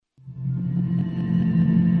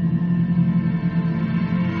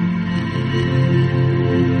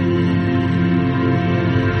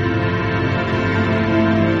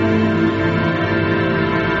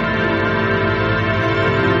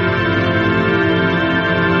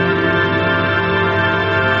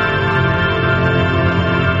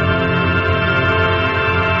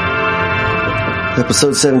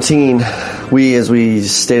Episode 17. As we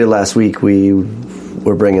stated last week,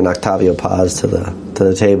 we're bringing Octavio Paz to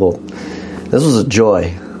the table. This was a joy.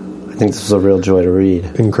 I think this was a real joy to read.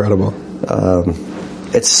 Incredible.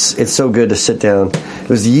 It's so good to sit down. It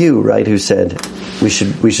was you, right, who said we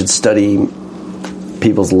should study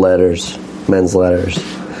people's letters, men's letters.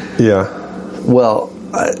 Yeah. Well,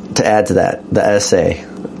 to add to that, the essay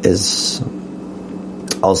is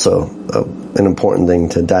also an important thing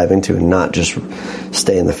to dive into, and not just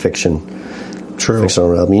stay in the fictional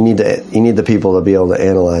realm. You need the people to be able to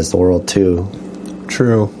analyze the world too.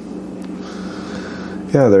 True.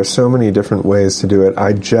 Yeah, there's so many different ways to do it.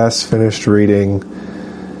 I just finished reading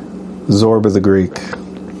Zorba the Greek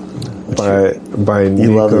by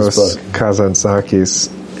Nikos Kazantzakis.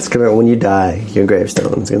 It's gonna, when you die, your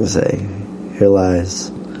gravestone is gonna say, "Here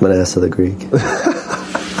lies Manasseh the Greek."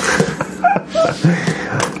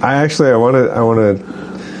 I want to.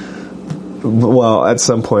 Well, at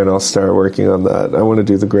some point I'll start working on that. I want to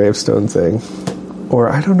do the gravestone thing, or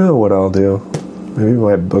I don't know what I'll do. Maybe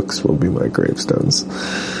my books will be my gravestones.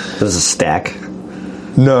 There's a stack.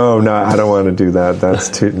 No, I don't want to do that. That's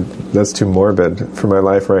too morbid for my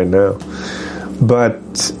life right now.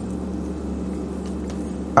 But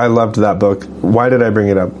I loved that book. Why did I bring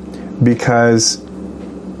it up? Because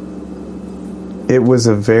it was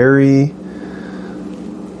a very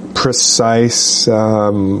precise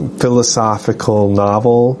philosophical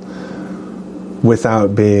novel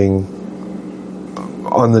without being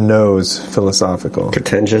on the nose philosophical.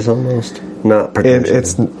 Pretentious almost? Not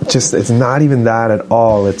pretentious. It's not even that at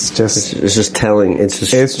all. It's just telling. It's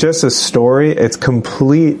just a story. It's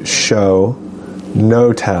complete show,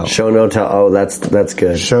 no tell. Show no tell. Oh, that's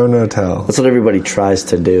good. Show no tell. That's what everybody tries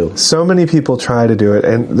to do. So many people try to do it,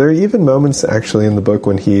 and there are even moments actually in the book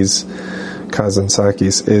when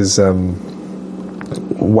Kazantzakis is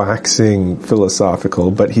waxing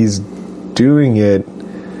philosophical, but he's doing it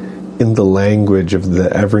in the language of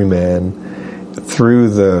the everyman, through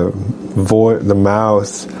the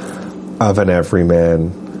mouth of an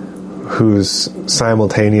everyman who's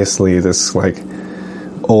simultaneously this like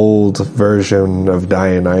old version of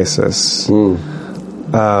Dionysus. I'm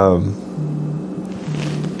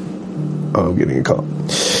getting a call.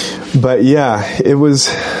 But yeah, it was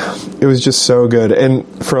just so good. And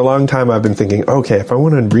for a long time I've been thinking, okay, if I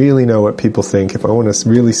want to really know what people think, if I want to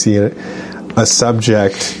really see a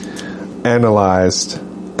subject analyzed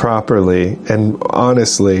properly and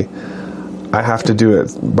honestly, I have to do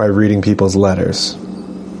it by reading people's letters.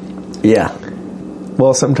 Yeah.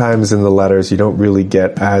 Well, sometimes in the letters you don't really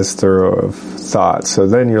get as thorough of thought. So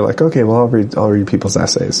then you're like, okay, well, I'll read people's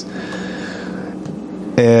essays.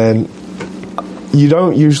 And you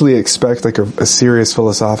don't usually expect like a serious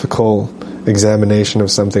philosophical examination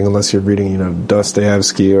of something unless you're reading,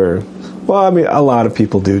 Dostoevsky or, well, I mean, a lot of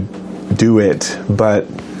people do it, but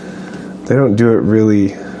they don't do it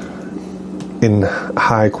really in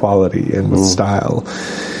high quality and with style.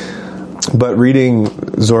 But reading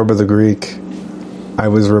Zorba the Greek, I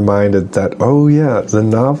was reminded that, oh yeah, the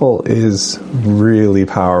novel is really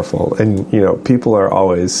powerful. And, people are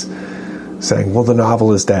always saying, well, the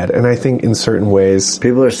novel is dead. And I think in certain ways...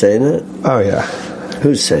 People are saying it? Oh, yeah.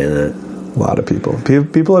 Who's saying that? A lot of people.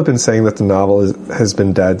 People have been saying that the novel has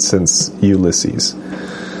been dead since Ulysses.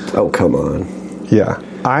 Oh, come on. Yeah.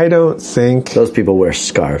 I don't think... Those people wear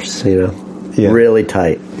scarves, Yeah. Really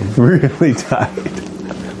tight. Really tight.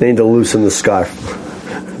 They need to loosen the scarf.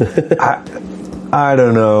 I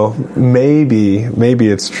don't know. Maybe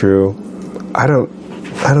it's true. I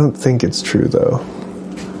don't think it's true, though.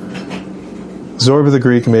 Zorba the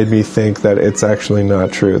Greek made me think that it's actually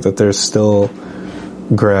not true, that there's still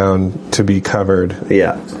ground to be covered.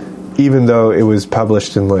 Yeah. Even though it was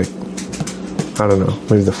published in, maybe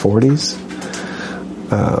the 40s?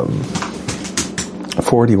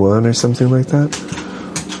 41 or something like that.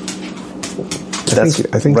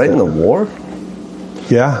 I think right in the war?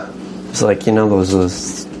 Yeah. It's like,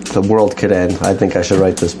 the world could end. I think I should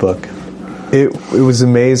write this book. It was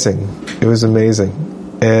amazing. It was amazing.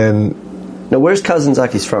 And... Now, where's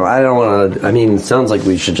Kazantzakis from? I don't want to... I mean, it sounds like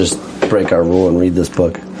we should just break our rule and read this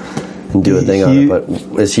book and do a thing on it. But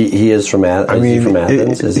is he is from Athens? Is he from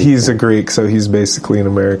Athens? He's a Greek, so he's basically an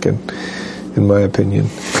American, in my opinion.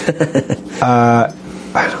 I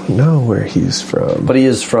don't know where he's from. But he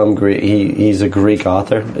is from Greek. He's a Greek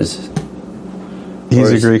author? He's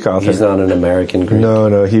a Greek author. He's not an American Greek?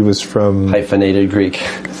 No, he was from... Hyphenated Greek.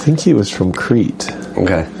 I think he was from Crete.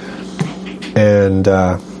 Okay. And,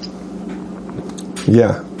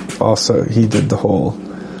 yeah, also, he did the whole...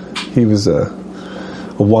 He was a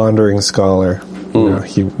wandering scholar.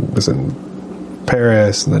 He was in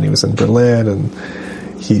Paris, and then he was in Berlin, and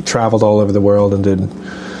he traveled all over the world and did,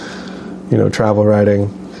 travel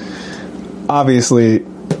writing. Obviously,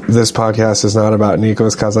 this podcast is not about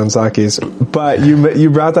Nikos Kazantzakis, but you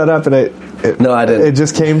brought that up, and no, I didn't. It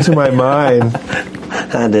just came to my mind.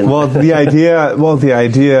 I didn't. Well, the idea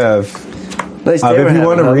of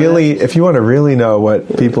if you want to really know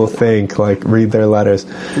what people think, like read their letters.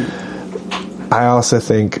 I also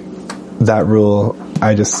think that rule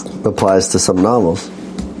applies to some novels.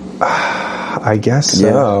 I guess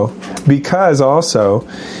so. Yeah. Because also,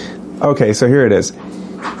 okay, so here it is.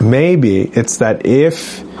 Maybe it's that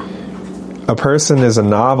if a person is a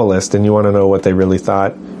novelist and you want to know what they really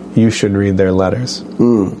thought, you should read their letters.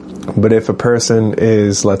 But if a person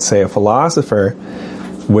is, let's say, a philosopher,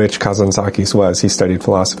 which Kazantzakis was, he studied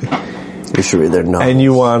philosophy, you should read their novels. And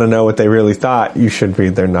you want to know what they really thought, you should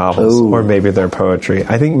read their novels. Ooh. Or maybe their poetry.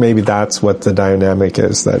 I think maybe that's what the dynamic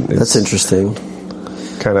is. That's interesting.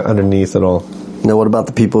 Kind of underneath it all. Now, what about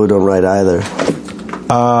the people who don't write either?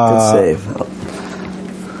 Good save.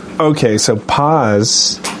 Okay, so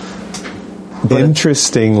Paz,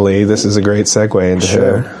 interestingly, this is a great segue into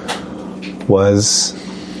her, was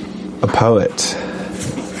a poet.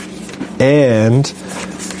 And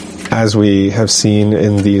as we have seen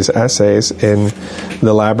in these essays, in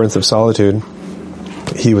The Labyrinth of Solitude,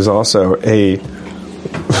 he was also a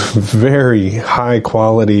very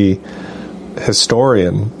high-quality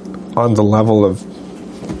historian on the level of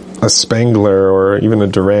a Spengler or even a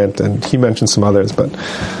Durant, and he mentioned some others, but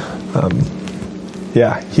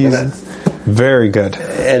he's very good.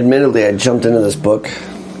 Admittedly, I jumped into this book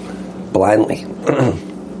blindly.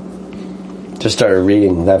 Just started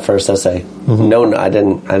reading that first essay. Mm-hmm. No, I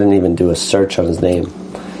didn't even do a search on his name.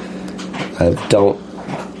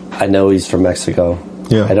 I know he's from Mexico.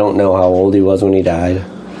 Yeah. I don't know how old he was when he died.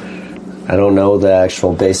 I don't know the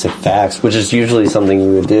actual basic facts, which is usually something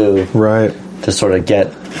you would do. Right. To sort of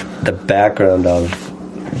get the background of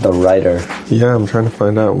the writer. Yeah, I'm trying to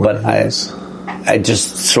find out what I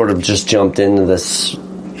just sort of jumped into this.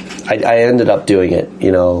 I ended up doing it,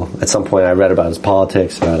 at some point I read about his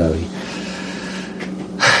politics, about how he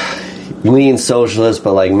lean socialist,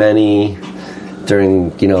 but like many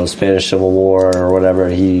during, Spanish Civil War or whatever,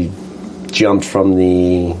 he jumped from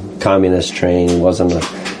the communist train.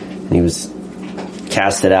 He was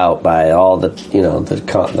casted out by all the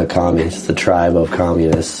communists, the tribe of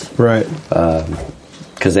communists. Right.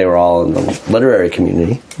 Because they were all in the literary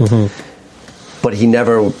community. Mm-hmm. But he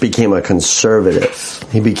never became a conservative.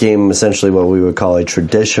 He became essentially what we would call a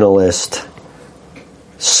traditionalist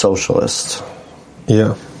socialist.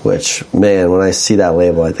 Yeah. Which, man, when I see that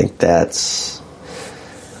label, I think that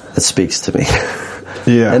speaks to me.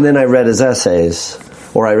 Yeah. And then I read his essays,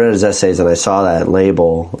 and I saw that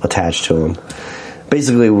label attached to him.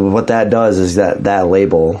 Basically, what that does is that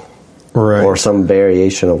label, right, or some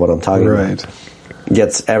variation of what I'm talking about,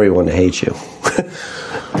 gets everyone to hate you.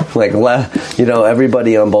 Like,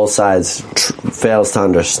 everybody on both sides fails to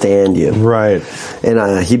understand you. Right.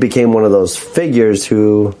 And he became one of those figures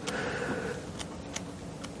who,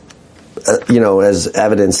 as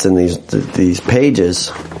evidenced in these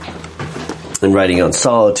pages, and writing on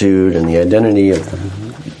solitude and the identity of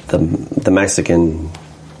the Mexican,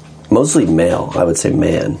 mostly male, I would say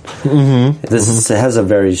man. Mm-hmm. This has a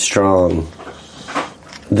very strong,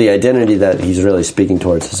 the identity that he's really speaking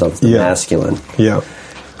towards is of the masculine. Yeah.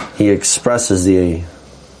 He expresses the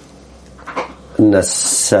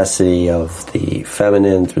necessity of the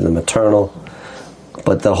feminine through the maternal,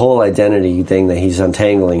 but the whole identity thing that he's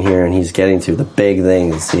untangling here and he's getting to, the big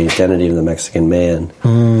thing, is the identity of the Mexican man.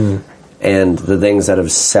 And the things that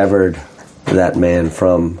have severed that man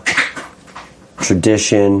from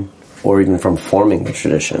tradition, or even from forming the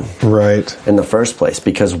tradition, right, in the first place.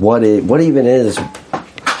 Because what even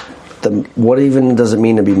does it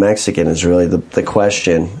mean to be Mexican is really the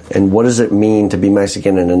question. And what does it mean to be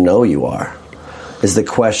Mexican and to know you are, is the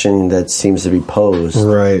question that seems to be posed,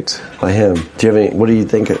 right, by him. What do you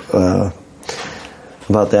think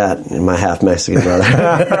about that, my half Mexican brother?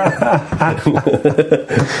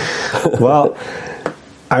 Well,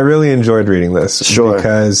 I really enjoyed reading this. Sure.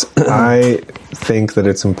 Because I think that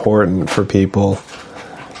it's important for people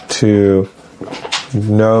to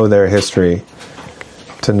know their history,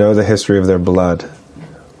 to know the history of their blood.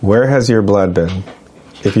 Where has your blood been?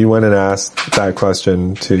 If you went and asked that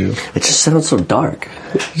question to... It just sounds so dark.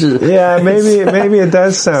 Yeah, maybe it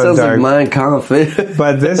does sound dark. Sounds like Mein Kampf.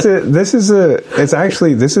 But this is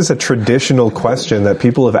a traditional question that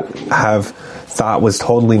people have thought was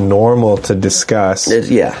totally normal to discuss.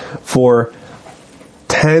 Yeah. For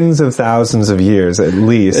tens of thousands of years at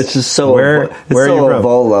least. It's just so where are you from?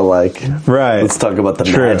 Ebola like. Right. Let's talk about the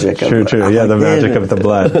true, magic. True. Yeah, the magic of the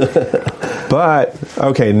blood. But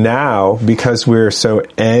okay, now because we're so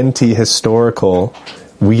anti-historical,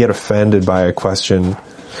 we get offended by a question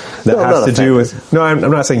that has to do with. No, I'm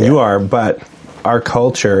not saying you are, but our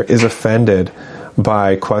culture is offended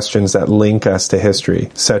by questions that link us to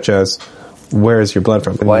history, such as, where is your blood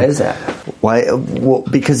from? Why is that? Why? Well,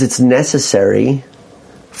 because it's necessary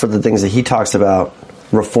for the things that he talks about,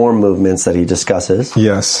 reform movements that he discusses.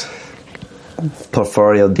 Yes.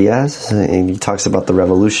 Porfirio Diaz, and he talks about the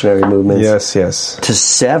revolutionary movements. Yes. To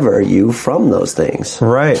sever you from those things.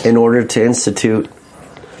 Right. In order to institute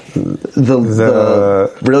the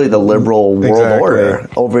liberal world order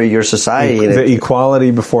over your society. The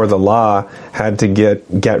equality before the law had to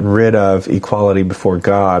get rid of equality before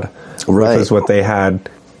God, right. which is what they had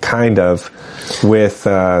kind of with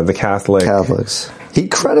the Catholics. He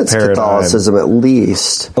credits paradigm. Catholicism at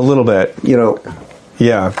least. A little bit.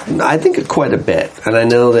 Yeah. I think quite a bit. And I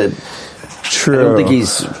know that True. I don't think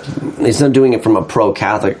he's not doing it from a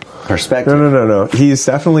pro-Catholic perspective. No. He's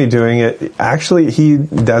definitely doing it. Actually, he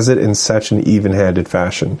does it in such an even-handed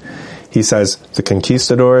fashion. He says the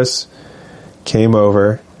conquistadors came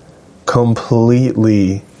over,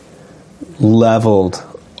 completely leveled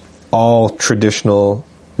all traditional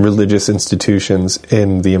religious institutions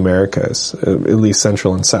in the Americas, at least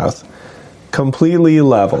Central and South. Completely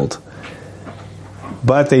leveled.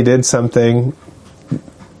 But they did something,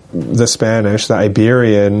 the Spanish, the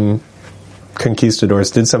Iberian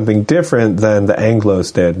conquistadors did something different than the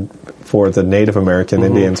Anglos did for the Native American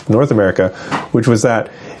Indians of North America, which was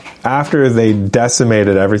that after they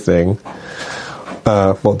decimated everything,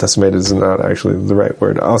 decimated is not actually the right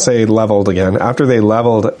word. I'll say leveled again. After they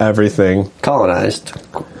leveled everything. Colonized.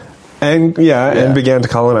 And began to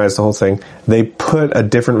colonize the whole thing, they put a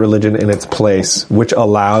different religion in its place, which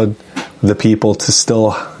allowed the people to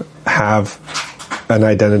still have an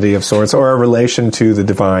identity of sorts or a relation to the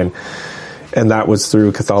divine. And that was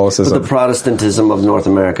through Catholicism. But the Protestantism of North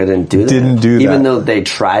America didn't do that. Even though they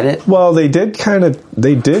tried it? Well, they did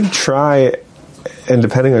try, and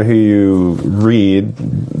depending on who you read,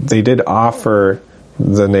 they did offer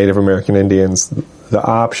the Native American Indians the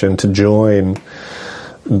option to join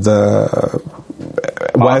the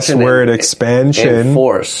westward expansion. And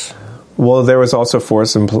force. Well, there was also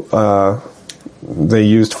force, they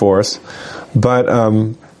used force. But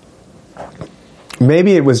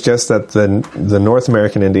maybe it was just that the North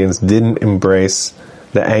American Indians didn't embrace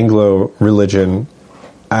the Anglo religion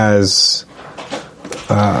as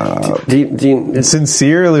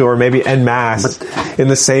sincerely, or maybe en masse, in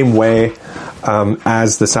the same way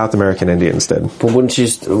as the South American Indians did. But wouldn't you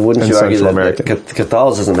argue that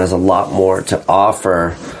Catholicism has a lot more to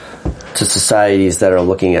offer to societies that are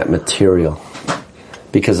looking at material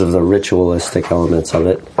because of the ritualistic elements of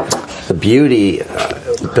it, the beauty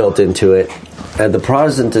built into it, and the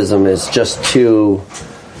Protestantism is just too.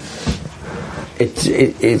 It's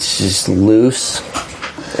just loose,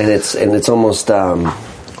 and it's almost.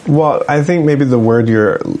 Well, I think maybe the word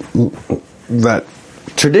that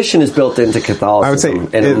tradition is built into Catholicism. I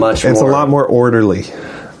would say it's a lot more orderly,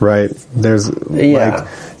 right? There's like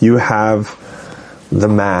you have the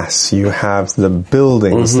mass, you have the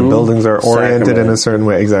buildings. The buildings are oriented in a certain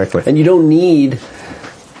way, exactly. And you don't need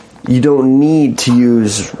to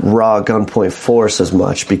use raw gunpoint force as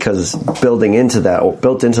much, because built into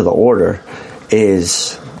the order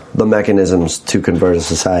is the mechanisms to convert a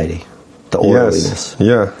society, the orderliness.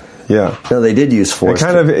 Yes. Yeah. No, they did use force. It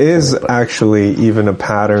kind of is actually even a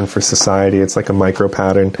pattern for society. It's like a micro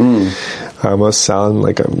pattern. I almost sound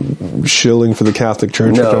like I'm shilling for the Catholic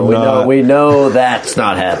Church. No, we know that's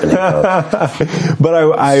not happening.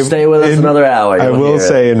 But I stay with us another hour. I will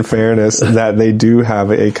say, in fairness, that they do have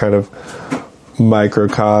a kind of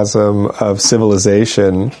microcosm of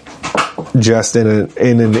civilization. Just in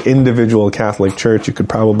an individual Catholic Church, you could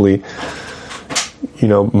probably,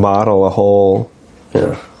 model a whole.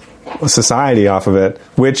 Society off of it,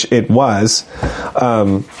 which it was,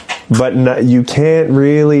 but you can't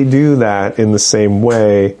really do that in the same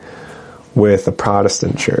way with a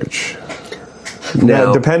Protestant church.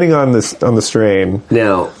 Now, depending on the strain.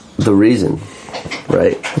 Now, the reason,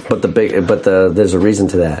 right? But there's a reason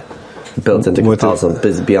to that built into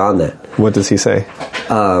Catholicism. Beyond that, what does he say?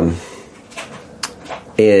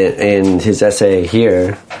 In his essay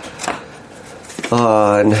here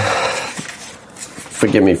on.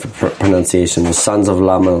 Forgive me for pronunciation. The Sons of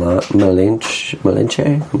La Malinche?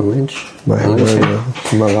 Malinche?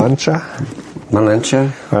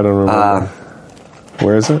 I don't remember.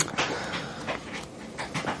 Where is it?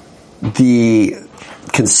 The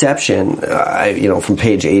conception, from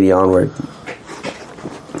page 80 onward,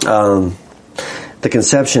 the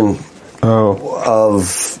conception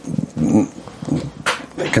of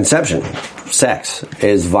conception, sex,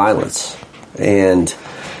 is violence. And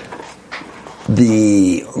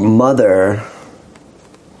the mother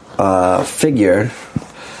figure,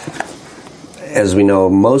 as we know,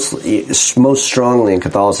 most strongly in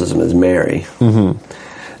Catholicism is Mary. Mm-hmm.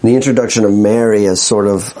 The introduction of Mary as sort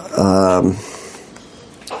of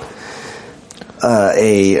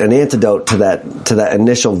an antidote to that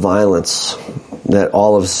initial violence that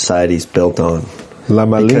all of society is built on. La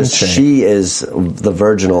Malinche. Because she is the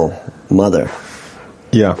virginal mother.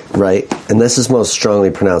 Yeah. Right? And this is most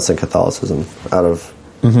strongly pronounced in Catholicism out of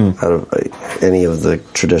any of the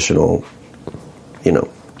traditional,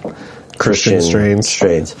 Christian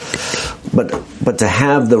strains. But to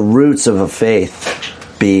have the roots of a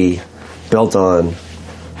faith be built on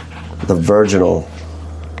the virginal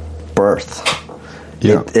birth,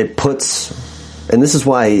 it puts, and this is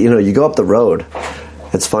why, you go up the road.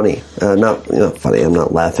 It's funny, not funny. I'm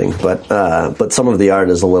not laughing, but some of the art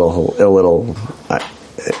is a little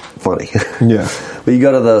funny. Yeah. But you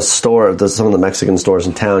go to the store, some of the Mexican stores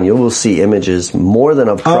in town, you will see images more than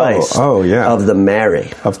of Christ. Of the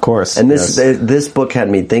Mary, of course. And this book had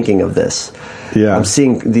me thinking of this. Yeah, I'm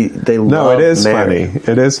seeing they love No, it is Mary. funny.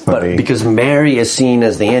 It is funny, but because Mary is seen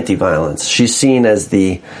as the anti-violence. She's seen as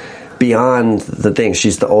the beyond the thing.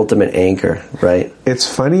 She's the ultimate anchor, right? It's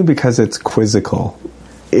funny because it's quizzical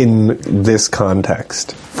in this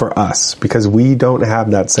context for us, because we don't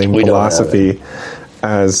have that same philosophy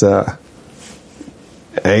as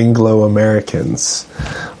Anglo-Americans.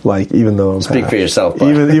 Like, even though I'm speak half, for yourself,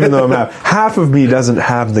 bud. even though I'm half of me doesn't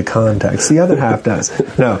have the context, the other half does.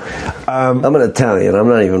 No, I'm an Italian. I'm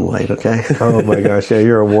not even white. Okay. Oh my gosh, yeah,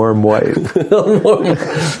 you're a warm white.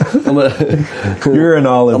 You're an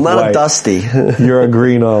olive. I'm not white. a dusty. You're a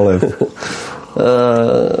green olive.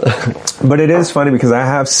 But it is funny because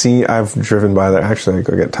I've driven by there. Actually, I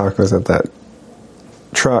go get tacos at that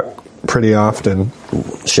truck pretty often.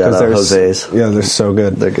 Shout out Jose's. Yeah, they're so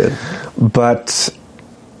good. They're good. But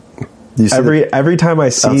every time I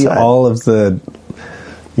see outside, all of the,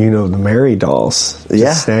 the Mary dolls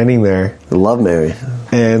just standing there. I love Mary.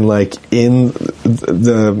 And like in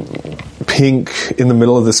the pink, in the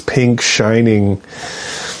middle of this pink shining,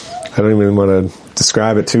 I don't even want to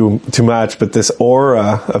describe it too much, but this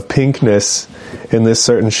aura of pinkness in this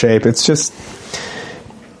certain shape, it's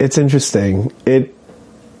interesting. It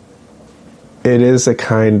is a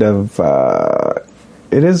kind of,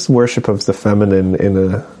 it is worship of the feminine in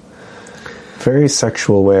a very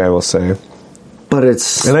sexual way, I will say. But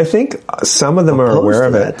it's... And I think some of them are aware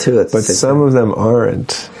of it, too, but some of them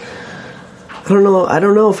aren't. I don't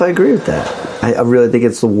know if I agree with that. I really think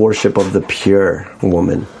it's the worship of the pure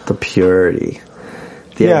woman, the purity.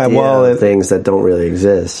 The idea of things that don't really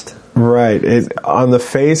exist. Right. On the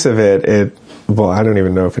face of it, well, I don't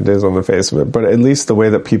even know if it is on the face of it, but at least the way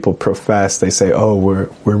that people profess, they say, "Oh, we're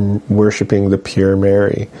worshiping the pure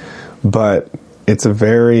Mary," but it's a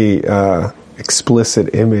very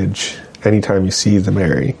explicit image. Anytime you see the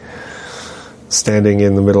Mary standing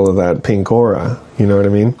in the middle of that pink aura, you know what I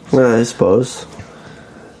mean? Well, I suppose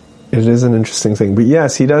it is an interesting thing. But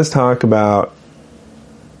yes, he does talk about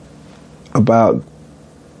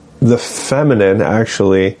the feminine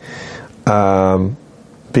actually.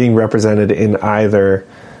 Being represented in either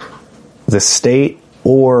the state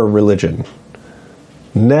or religion.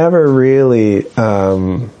 Never really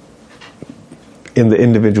in the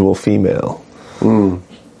individual female.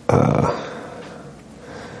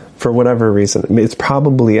 For whatever reason. I mean, it's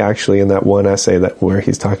probably actually in that one essay where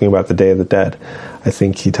he's talking about the Day of the Dead. I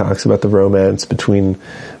think he talks about the romance between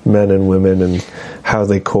men and women and how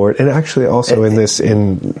they court. And actually also in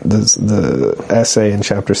the essay in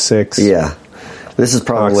chapter 6. Yeah. This is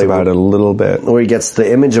probably talks about it a little bit. Where he gets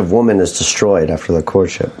the image of woman is destroyed after the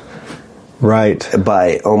courtship. Right.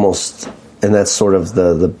 By almost, and that's sort of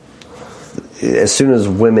the as soon as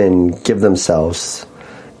women give themselves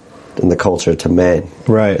in the culture to men,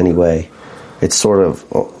 right? Anyway, it's almost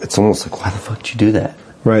like, why the fuck did you do that?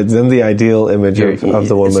 Right. Then the ideal image of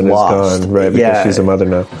the woman is gone, right? Because she's a mother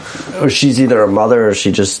now, or she's either a mother or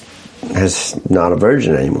she just has not a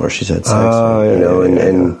virgin anymore. She's had sex,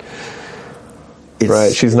 and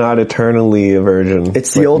right. She's not eternally a virgin.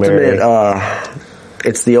 It's the ultimate.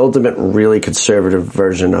 It's the ultimate, really conservative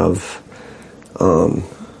version of,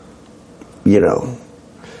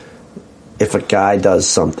 if a guy does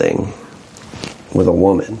something with a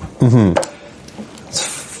woman, it's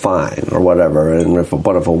fine or whatever. And if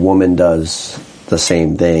a woman does the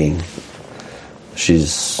same thing,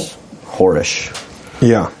 she's whorish.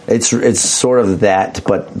 Yeah. It's sort of that,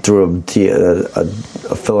 but through a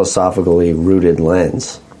philosophically rooted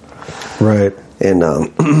lens. Right. And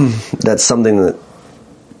that's something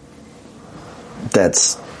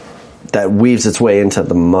that weaves its way into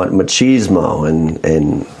the machismo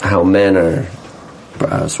and how men are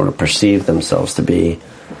sort of perceive themselves to be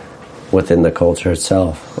within the culture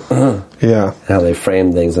itself. Yeah. How they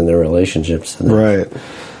frame things in their relationships. Right.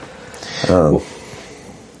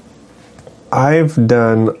 I've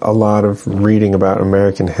done a lot of reading about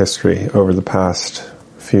American history over the past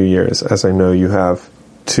few years, as I know you have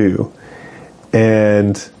too.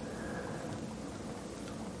 And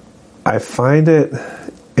I find it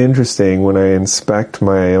interesting when I inspect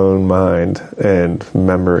my own mind and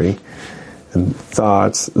memory and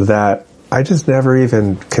thoughts that I just never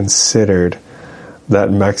even considered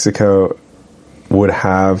that Mexico would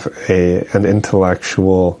have an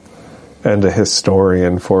intellectual and a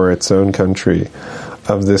historian for its own country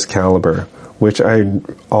of this caliber, which I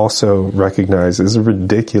also recognize is a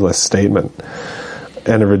ridiculous statement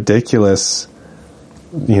and a ridiculous,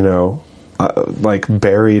 like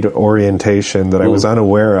buried orientation that I was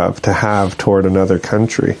unaware of to have toward another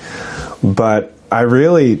country. But I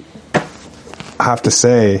really have to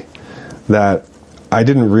say that I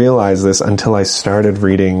didn't realize this until I started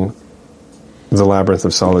reading The Labyrinth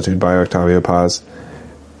of Solitude by Octavio Paz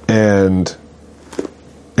and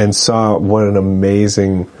saw what an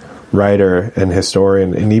amazing writer and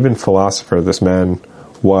historian and even philosopher this man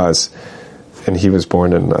was. And he was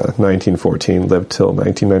born in 1914, lived till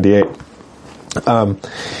 1998.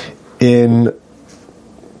 In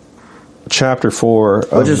chapter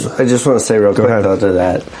 4... I just want to say real quick to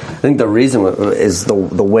that. I think the reason is the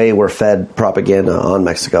way we're fed propaganda on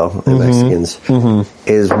Mexico and Mexicans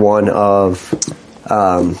is one of...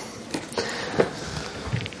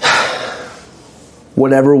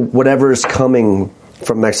 whatever is coming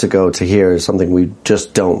from Mexico to here is something we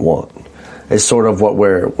just don't want. It's sort of what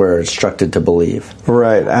we're instructed to believe.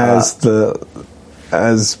 Right, as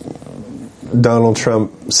Donald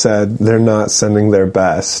Trump said, they're not sending their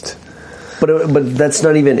best. But that's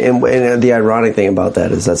not even. And the ironic thing about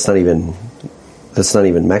that is that's not even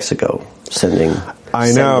Mexico sending.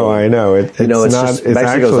 I know. It's Mexico's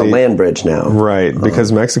actually a land bridge now, right?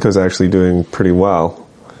 Because Mexico's actually doing pretty well.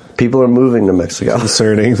 People are moving to Mexico.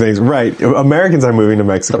 Concerning things, right? Americans are moving to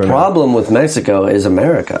Mexico. The problem with Mexico is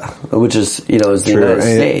America, which is is the United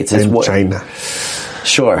States. And China.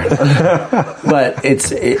 Sure, but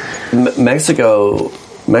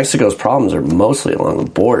Mexico's problems are mostly along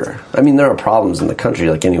the border. I mean, there are problems in the country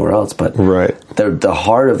like anywhere else, but the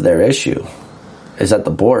heart of their issue is at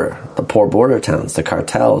the border, the poor border towns, the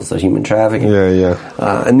cartels, the human trafficking.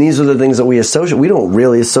 And these are the things that we associate. We don't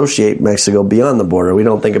really associate Mexico beyond the border. We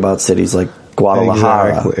don't think about cities like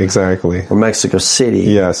Guadalajara. Exactly. Or Mexico City.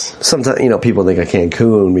 Yes. Sometimes, people think of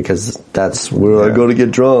Cancun because that's where I go to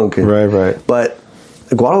get drunk. Right. But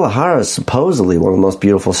Guadalajara is supposedly one of the most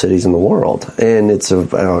beautiful cities in the world. And it's one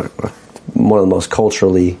of the most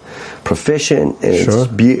culturally proficient. And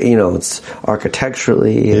it's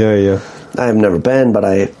architecturally. Yeah. I've never been, but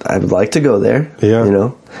I would like to go there.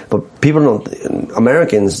 Yeah. But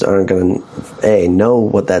Americans aren't going to know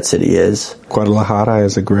what that city is. Guadalajara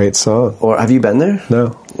is a great song. Or have you been there?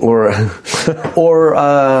 No. Or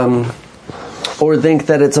think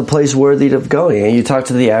that it's a place worthy of going. And you talk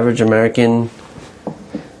to the average American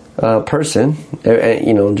person,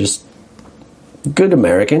 just good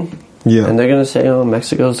American. Yeah. And they're going to say,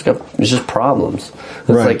 Mexico's got just problems. It's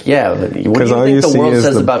like, what do you think the world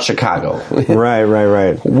says about Chicago?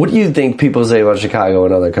 Right. What do you think people say about Chicago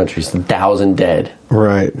and other countries? 1,000 dead.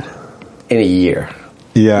 Right. In a year.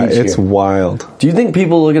 Yeah, it's wild. Do you think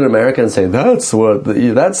people look at America and say, that's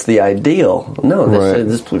the ideal? No,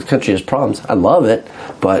 this country has problems. I love it,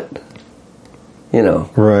 but,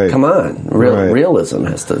 come on. Realism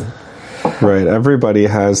has to... Right, everybody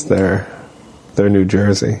has their New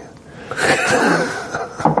Jersey.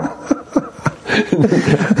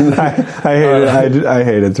 I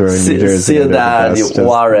hated throwing New Jersey. Ciudad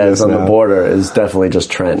Juarez on the border is definitely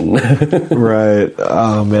just Trenton. Right.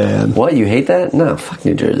 Oh man. What, you hate that? No, fuck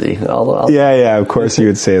New Jersey. Yeah. Of course you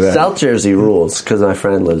would say that. South Jersey rules because my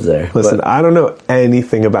friend lives there. Listen, I don't know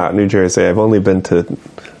anything about New Jersey. I've only been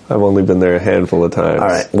there a handful of times. All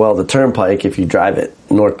right. Well, the Turnpike, if you drive it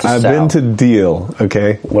north to south. I've been to Deal.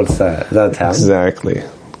 Okay. What's that? Is that a town? Exactly.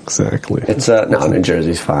 It's no, New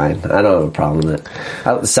Jersey's fine. I don't have a problem with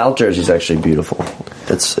it. South Jersey's actually beautiful.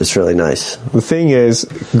 It's really nice. The thing is,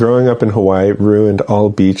 growing up in Hawaii ruined all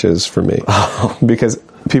beaches for me. Because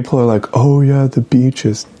people are like, oh yeah, the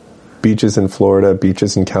beaches. beaches in Florida,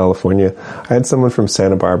 beaches in California. I had someone from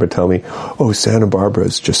Santa Barbara tell me, "Oh, Santa Barbara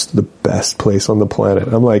is just the best place on the planet."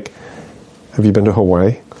 I'm like, "Have you been to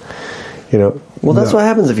Hawaii?" You know. Well, that's what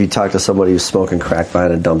happens if you talk to somebody who's smoking crack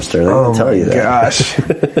behind a dumpster. They're going to tell you that. Gosh.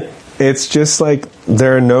 It's just like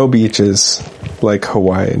there are no beaches like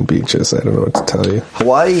Hawaiian beaches. I don't know what to tell you.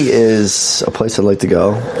 Hawaii is a place I'd like to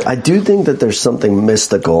go. I do think that there's something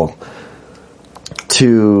mystical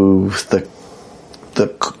to the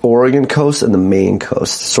Oregon coast and the Maine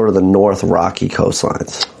coast, sort of the North Rocky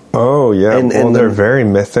coastlines. Oh, yeah. And they're very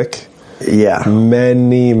mythic. Yeah.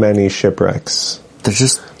 Many shipwrecks. There's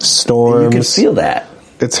just storms. You can feel that.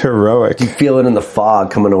 It's heroic. You feel it in the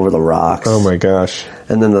fog coming over the rocks. Oh my gosh!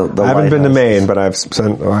 And then the I haven't been to Maine, but I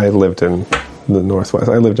lived in the Northwest.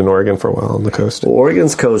 I lived in Oregon for a while on the coast. Well,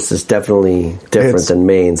 Oregon's coast is definitely different than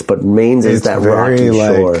Maine's, but Maine's is that rocky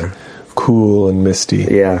shore, cool and misty.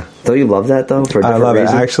 Yeah, don't you love that though? For a I love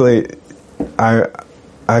reason? it. Actually,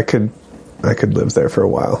 I could live there for a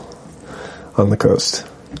while on the coast.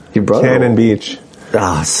 Your brother, Cannon Beach.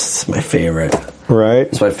 Ah, it's my favorite. Right?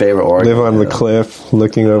 It's my favorite Oregon. Live on the cliff,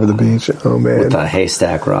 looking over the beach. Oh, man. With a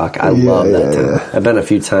haystack rock. I love that town. Yeah. I've been a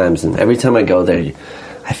few times, and every time I go there,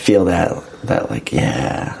 I feel that like,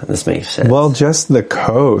 yeah, this makes sense. Well, just the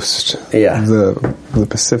coast. Yeah. The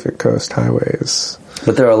Pacific Coast highways.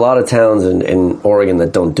 But there are a lot of towns in Oregon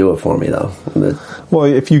that don't do it for me, though. Well,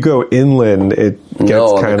 if you go inland, it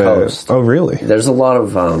gets kind of... Oh, really? There's a lot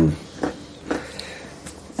of,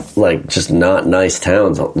 just not nice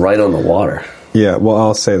towns right on the water. Yeah, well,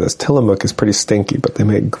 I'll say this. Tillamook is pretty stinky, but they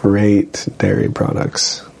make great dairy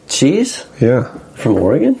products. Cheese? Yeah. From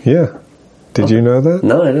Oregon? Yeah. Did you know that?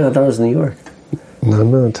 No, I didn't. I thought it was New York.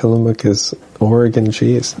 No. Tillamook is Oregon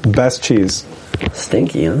cheese. Best cheese.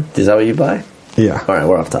 Stinky, huh? Is that what you buy? Yeah. All right,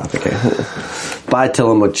 we're off topic here. Buy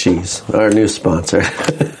Tillamook cheese, our new sponsor.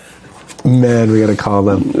 Man, we got to call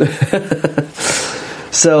them.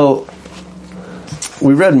 So...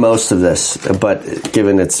 we read most of this, but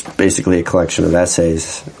given it's basically a collection of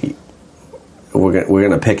essays, we're going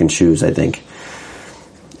to pick and choose, I think.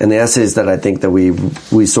 And the essays that I think that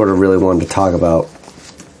we sort of really wanted to talk about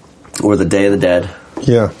were The Day of the Dead.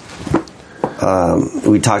 Yeah.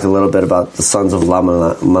 We talked a little bit about the Sons of La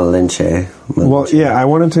Malinche. Well, yeah, I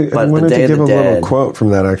wanted to give a little quote from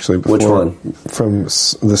that, actually. Which one? From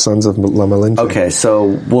The Sons of La Malinche. Okay,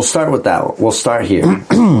 so we'll start with that one. We'll start here.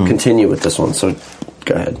 Continue with this one, so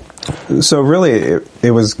go ahead. So really,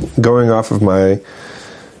 it was going off of my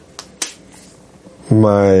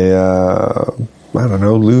I don't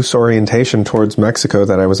know, loose orientation towards Mexico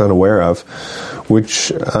that I was unaware of,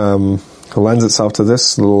 which lends itself to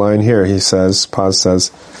this little line here. He says, Paz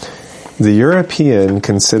says, "The European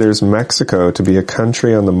considers Mexico to be a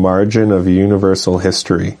country on the margin of universal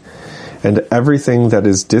history, and everything that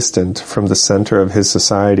is distant from the center of his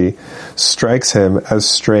society strikes him as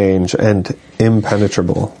strange and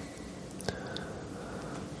impenetrable."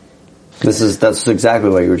 That's exactly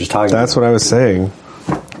what you were just talking about. That's what I was saying.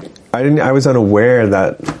 I was unaware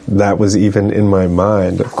that was even in my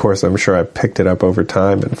mind. Of course, I'm sure I picked it up over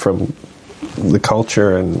time and from the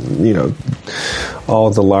culture and, you know,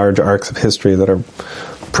 all the large arcs of history that are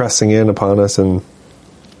pressing in upon us and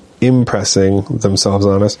impressing themselves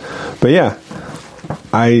on us. But yeah,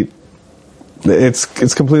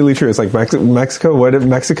 it's completely true. It's like Mexico.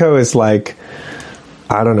 Mexico is like,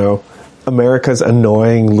 I don't know, America's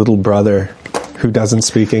annoying little brother who doesn't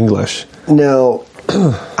speak English. Now,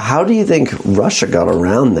 how do you think Russia got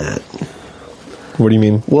around that? What do you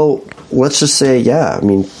mean? Well, let's just say, yeah. I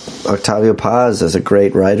mean, Octavio Paz is a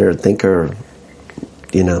great writer, thinker,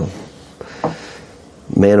 you know,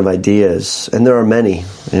 man of ideas, and there are many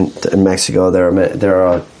in Mexico. There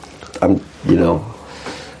are, you know,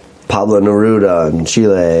 Pablo Neruda in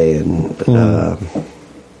Chile, and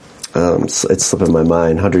it's slipping my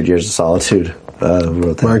mind. 100 Years of Solitude.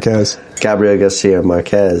 Wrote that. Marquez. Gabriel Garcia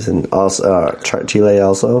Marquez, and also Chile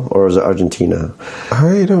also, or was it Argentina?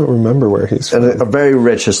 I don't remember where he's from. And a very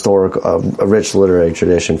rich a rich literary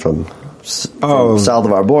tradition from south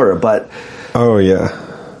of our border, but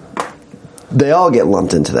they all get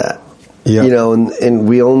lumped into that. Yeah, you know, and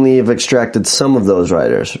we only have extracted some of those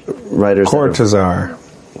writers. Cortázar.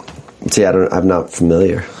 See, I'm not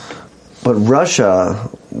familiar, but Russia,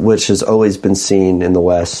 which has always been seen in the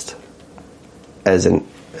West as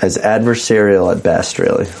adversarial at best,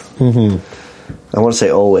 really. Mm-hmm. I want to say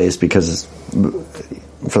always, because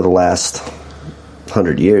for the last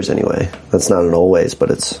 100 years anyway. That's not an always, but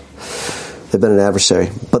they've been an adversary.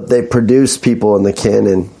 But they produce people in the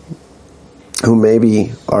canon who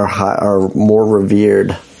maybe are more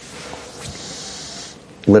revered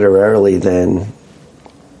literarily than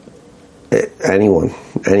anyone,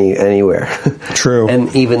 anywhere. True.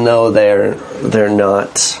 And even though they're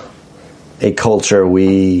not a culture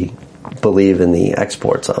we believe in the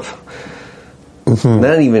exports of. Mm-hmm.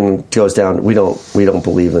 That even goes down. We don't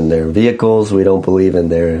believe in their vehicles. We don't believe in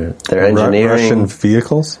their engineering. Russian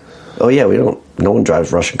vehicles? Oh yeah, we don't. No one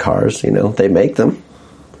drives Russian cars. They make them.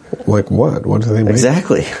 Like what? What do they make?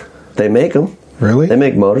 Exactly, they make them. Really? They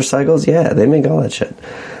make motorcycles. Yeah, they make all that shit.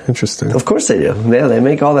 Interesting. Of course they do. Yeah, they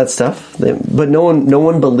make all that stuff. But no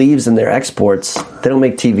one believes in their exports. They don't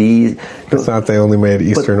make TV. I thought they only made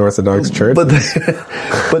Eastern Orthodox Church. But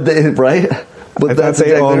they right. But I thought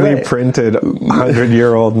they only printed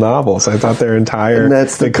 100-year-old novels. I thought their entire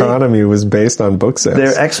economy was based on book sales.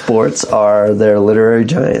 Their exports are their literary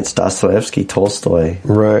giants: Dostoevsky, Tolstoy,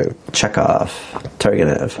 right? Chekhov,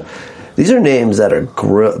 Turgenev. These are names that are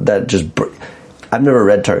I've never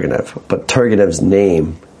read Turgenev, but Turgenev's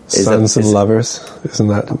name is Sons and Lovers. Isn't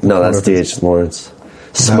that? No, that's D.H. Lawrence.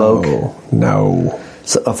 Smoke. No.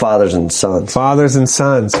 Fathers and Sons. Fathers and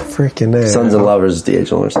Sons. Freaking name. Sons and Lovers is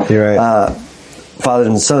D.H. Lawrence. You're right. Fathers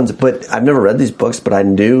and Sons. But I've never read these books, but I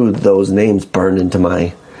knew those names burned into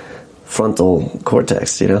my frontal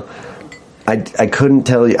cortex, I couldn't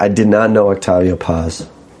tell you. I did not know Octavio Paz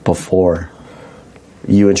before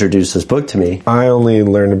you introduced this book to me. I only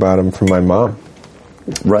learned about him from my mom.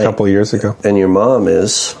 Right. A couple of years ago. And your mom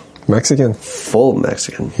is... Mexican. Full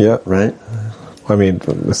Mexican. Yeah. Right? I mean,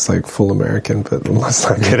 it's like full American, but let's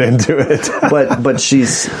not get into it. but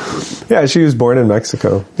she's... Yeah, she was born in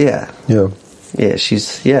Mexico. Yeah. Yeah. Yeah,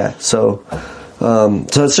 she's... Yeah, so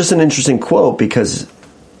it's just an interesting quote because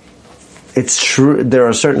it's true. There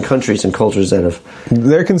are certain countries and cultures that have...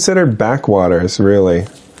 They're considered backwaters, really.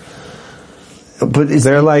 But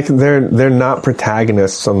they're not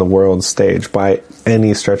protagonists on the world stage by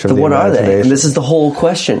any stretch of the imagination. What are they? And this is the whole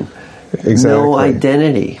question. Exactly. No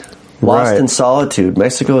identity. Lost right. in solitude.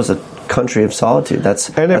 Mexico is a country of solitude. That's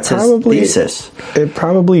his thesis. It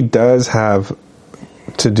probably does have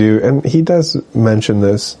to do, and he does mention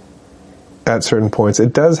this at certain points,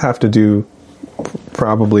 it does have to do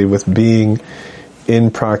probably with being in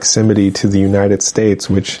proximity to the United States,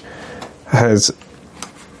 which has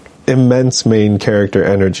immense main character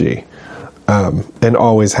energy, and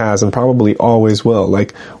always has, and probably always will.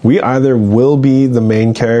 Like, we either will be the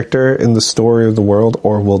main character in the story of the world,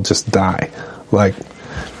 or we'll just die. Like,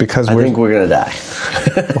 because I think we're gonna die.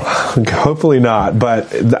 Hopefully not,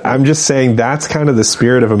 but I'm just saying that's kind of the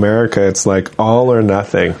spirit of America. It's like all or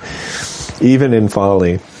nothing, even in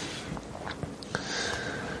folly.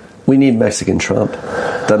 We need Mexican Trump.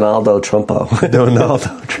 Donaldo Trumpo.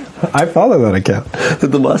 Donaldo Trump. I follow that account.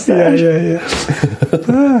 The mustache? Yeah.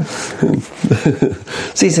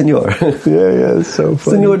 Si, senor. Yeah, it's so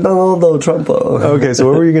funny. Senor Donaldo Trumpo. Okay, so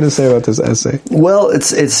what were you going to say about this essay? Well,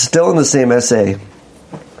 it's still in the same essay.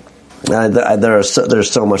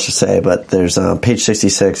 There's so much to say, but there's page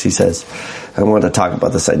 66. He says, "I want to talk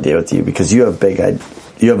about this idea with you because you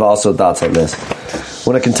have also thoughts on this.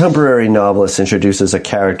 When a contemporary novelist introduces a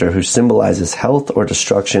character who symbolizes health or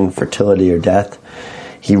destruction, fertility or death,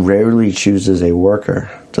 he rarely chooses a worker,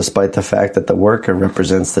 despite the fact that the worker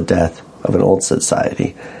represents the death of an old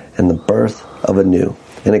society and the birth of a new."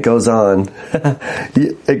 And it goes on.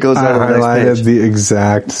 It goes on. I highlighted the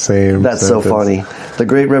exact same. That's sentence. so funny. The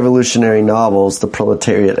great revolutionary novels, the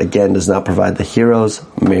proletariat again does not provide the heroes,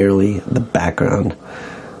 merely the background.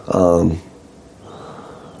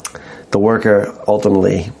 The worker,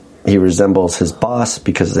 ultimately, he resembles his boss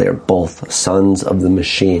because they are both sons of the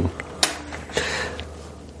machine.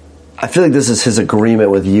 I feel like this is his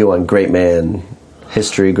agreement with you on great man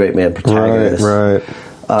history, great man protagonist. Right.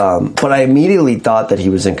 But I immediately thought that he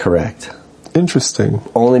was incorrect. Interesting.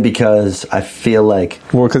 Only because I feel like...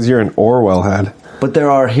 Well, because you're an Orwell head. But there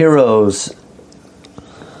are heroes...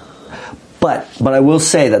 But I will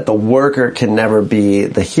say that the worker can never be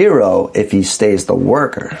the hero if he stays the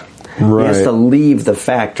worker. Right. He has to leave the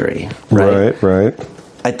factory. Right.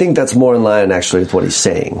 I think that's more in line, actually, with what he's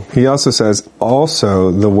saying. He also says,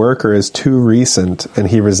 the worker is too recent, and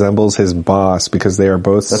he resembles his boss because they are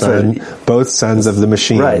both sons of the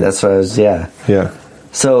machine. Right, that's what I was, yeah. Yeah.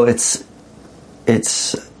 So the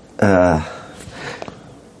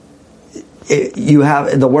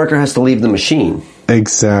worker has to leave the machine.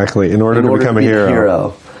 Exactly, in order to become a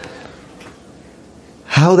hero.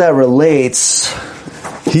 How that relates...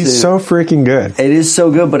 He's so freaking good. It is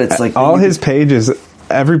so good, but it's like... all his pages,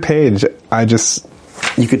 every page,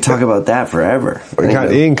 you could talk about that forever.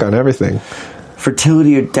 Got ink on everything.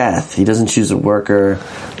 Fertility or death. He doesn't choose a worker.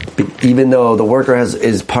 Even though the worker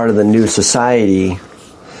is part of the new society,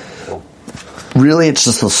 really it's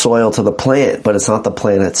just the soil to the plant, but it's not the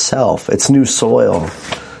plant itself. It's new soil,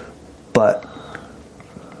 but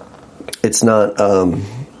it's not,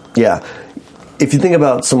 If you think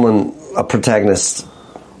about a protagonist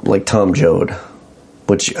like Tom Joad,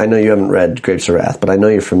 which I know you haven't read Grapes of Wrath, but I know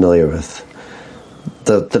you're familiar with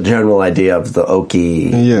the general idea of the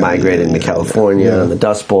Okie migrating to California and the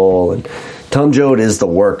Dust Bowl. And Tom Joad is the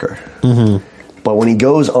worker. Mm-hmm. But when he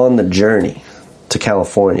goes on the journey to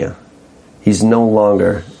California, he's no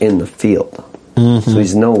longer in the field. Mm-hmm. So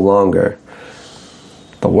he's no longer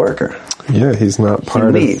the worker. Yeah, he's not part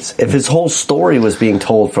of... He leaves. If his whole story was being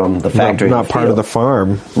told from the factory... Not part of the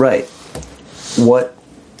farm. Right. And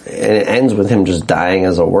it ends with him just dying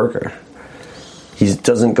as a worker. He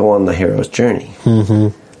doesn't go on the hero's journey.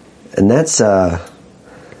 Mm-hmm. And that's... that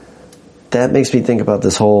makes me think about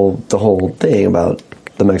the whole thing about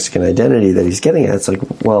the Mexican identity that he's getting at. It's like,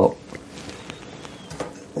 well,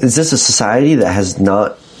 is this a society that has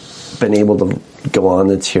not been able to go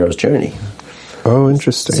on its hero's journey? Oh,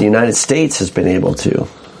 interesting. The United States has been able to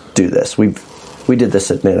do this. We did this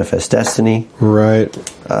at Manifest Destiny. Right.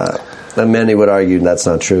 And many would argue that's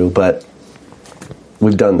not true, but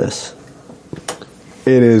we've done this.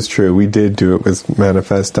 It is true. We did do it with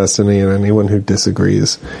Manifest Destiny, and anyone who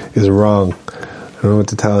disagrees is wrong. I don't know what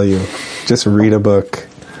to tell you. Just read a book.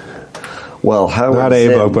 Well, Howard Not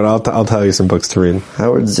Zinn, a book, but I'll tell you some books to read.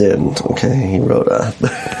 Howard Zinn, okay, he wrote a...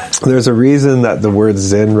 There's a reason that the word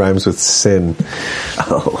Zinn rhymes with sin.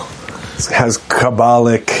 Oh. It has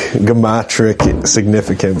Kabbalic, gematria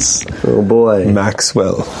significance. Oh, boy.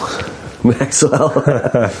 Maxwell.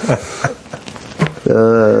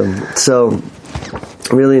 So,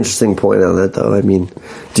 really interesting point on that, though. I mean,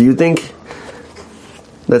 do you think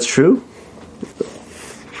that's true?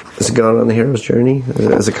 Has it gone on the hero's journey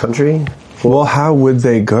as a country? Well, how would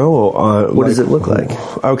they go on? What does it look like?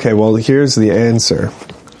 Okay, well, here's the answer.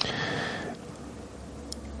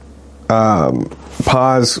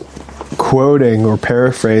 Pause quoting or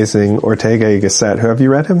paraphrasing Ortega y Gasset. Have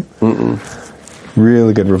you read him? Mm-mm.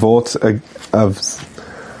 Really good. Revolt of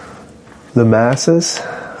the Masses,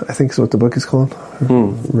 I think is what the book is called.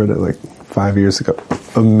 Read it like 5 years ago.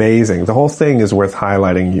 Amazing. The whole thing is worth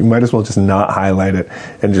highlighting. You might as well just not highlight it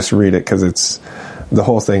and just read it, because the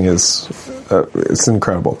whole thing is it's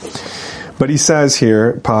incredible. But he says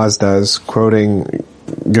here, Paz does, quoting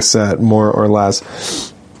Gasset more or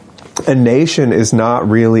less, a nation is not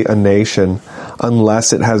really a nation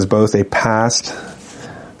unless it has both a past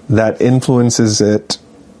that influences it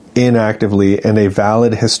inactively and a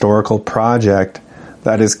valid historical project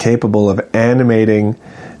that is capable of animating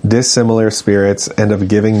dissimilar spirits and of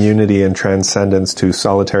giving unity and transcendence to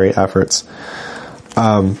solitary efforts.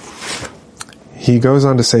 He goes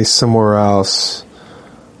on to say somewhere else,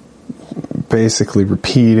 basically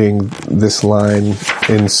repeating this line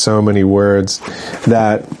in so many words,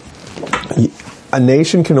 that a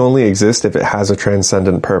nation can only exist if it has a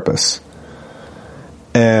transcendent purpose.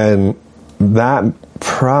 And that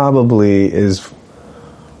probably is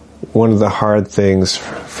one of the hard things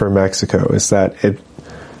for Mexico, is that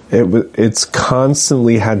it's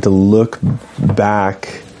constantly had to look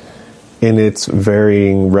back in its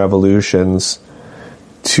varying revolutions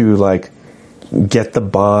to like get the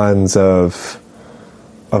bonds of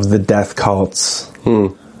the death cults,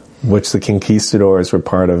 which the conquistadors were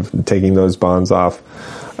part of, taking those bonds off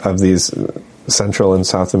of these Central and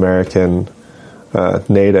South American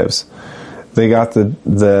natives. They got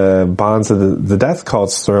the bonds of the death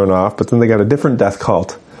cults thrown off, but then they got a different death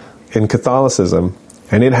cult in Catholicism,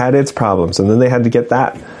 and it had its problems, and then they had to get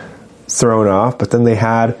that thrown off, but then they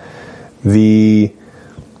had the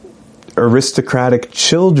aristocratic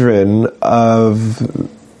children of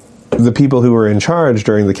the people who were in charge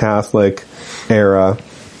during the Catholic era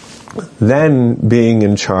then being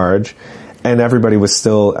in charge, and everybody was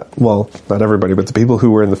still, well, not everybody, but the people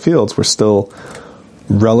who were in the fields were still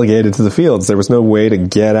relegated to the fields. There was no way to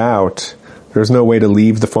get out. There was no way to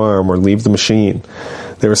leave the farm or leave the machine.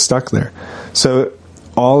 They were stuck there. So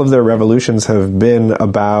all of their revolutions have been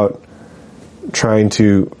about trying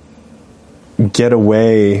to get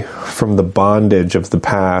away from the bondage of the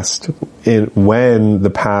past when the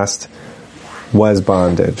past was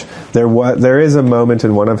bondage. There is a moment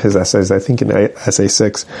in one of his essays, I think in essay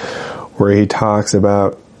 6, where he talks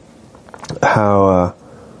about how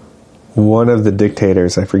one of the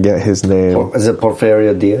dictators, I forget his name. Is it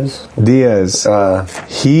Porfirio Diaz? Diaz.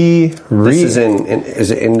 This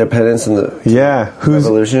is it Independence in the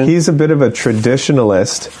Revolution? He's a bit of a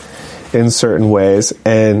traditionalist in certain ways,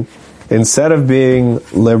 and instead of being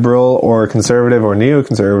liberal or conservative or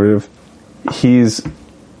neoconservative, he's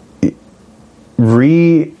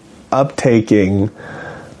uptaking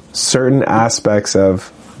certain aspects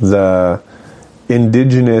of the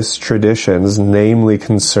indigenous traditions, namely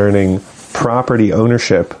concerning property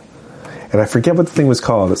ownership. And I forget what the thing was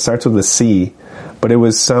called. It starts with a C, but it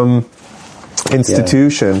was some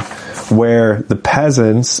institution where the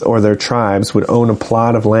peasants or their tribes would own a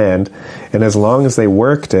plot of land, and as long as they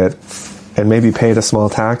worked it and maybe paid a small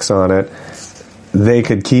tax on it, they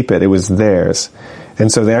could keep it. It was theirs.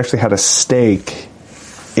 And so they actually had a stake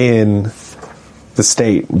in the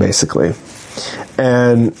state, basically.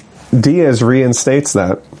 And Diaz reinstates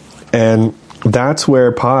that. And that's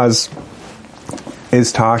where Paz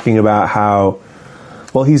is talking about how,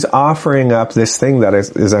 well, he's offering up this thing that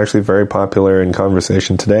is actually very popular in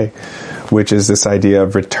conversation today, which is this idea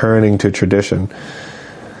of returning to tradition.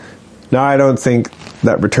 Now, I don't think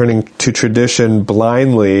that returning to tradition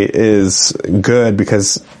blindly is good,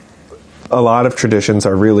 because a lot of traditions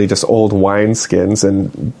are really just old wineskins,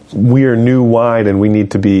 and we are new wine and we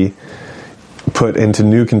need to be put into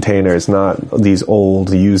new containers, not these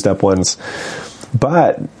old, used up ones.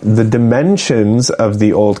 But the dimensions of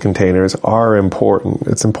the old containers are important.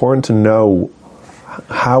 It's important to know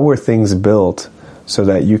how were things built so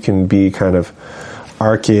that you can be kind of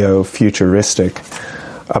archaeo-futuristic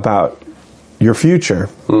about your future.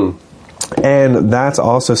 And that's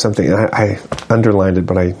also something, I underlined it,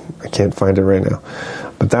 but I can't find it right now.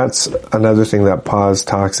 But that's another thing that Paz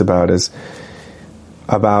talks about, is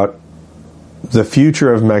about the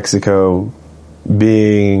future of Mexico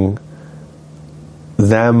being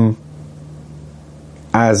them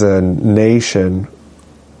as a nation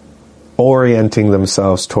orienting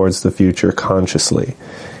themselves towards the future consciously.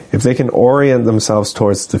 If they can orient themselves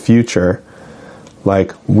towards the future,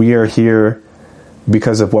 like, we are here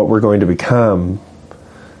because of what we're going to become,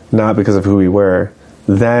 not because of who we were,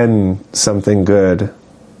 then something good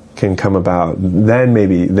can come about. Then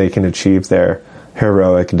maybe they can achieve their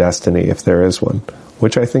heroic destiny, if there is one,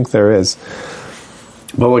 which I think there is.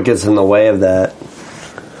 But what gets in the way of that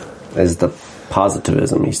is the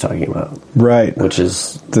positivism he's talking about. Right. Which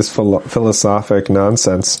is this philosophic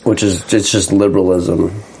nonsense. Which is, it's just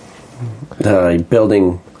liberalism.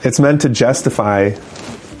 Building... It's meant to justify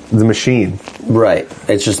the machine. Right.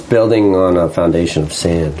 It's just building on a foundation of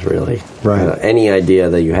sand, really. Right. Any idea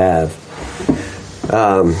that you have.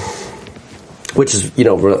 Which is,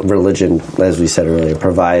 religion, as we said earlier,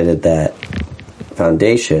 provided that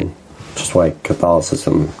foundation. Which is why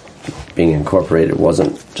Catholicism being incorporated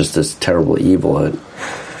wasn't just this terrible evil. It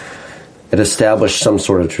established some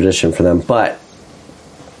sort of tradition for them, but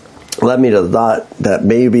led me to the thought that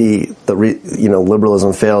maybe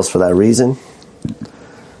liberalism fails for that reason.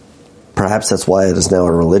 Perhaps that's why it is now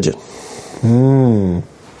a religion.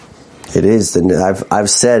 It is I've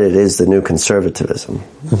said it is the new conservatism.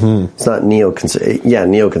 It's not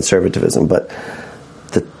neoconservatism, but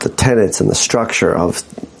the tenets and the structure of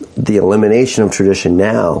the elimination of tradition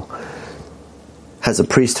now has a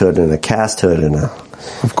priesthood and a castehood and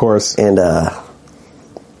of course, and there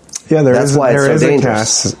is a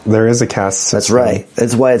caste. There is a caste system. That's right.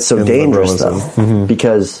 That's why it's so dangerous, though,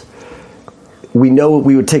 because we know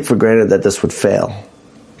we would take for granted that this would fail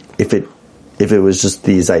if it was just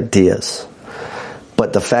these ideas.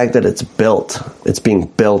 But the fact that it's being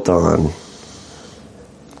built on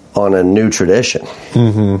a new tradition.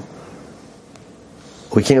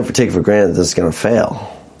 We can't take for granted that this is going to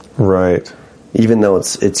fail. Right. Even though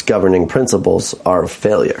its governing principles are a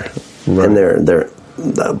failure. Right. And they're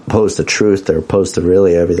opposed to truth, they're opposed to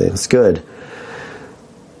really everything that's good.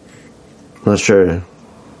 I'm not sure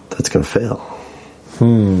that's going to fail.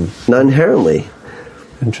 Not inherently.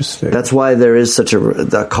 Interesting. That's why there is such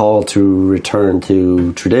a call to return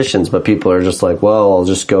to traditions, but people are just like, well, I'll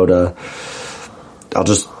just put on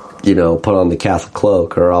the Catholic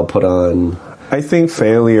cloak, or I'll put on... I think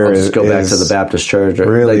failure I'll just go back to the Baptist church.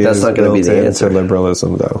 Really, that's not going to be the answer.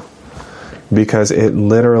 Liberalism, though, because it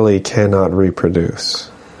literally cannot reproduce.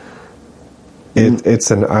 It's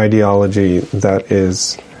an ideology that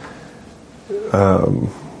is,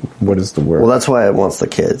 what is the word? Well, that's why it wants the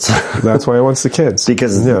kids. That's why it wants the kids,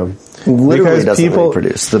 because literally doesn't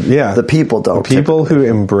reproduce. The people don't. The people who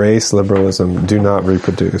embrace liberalism do not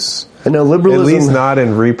reproduce. I know liberalism, at least not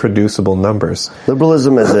in reproducible numbers.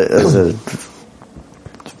 Liberalism as a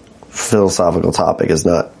philosophical topic is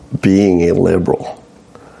not being a liberal.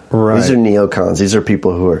 Right. These are neocons. These are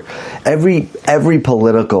people who are every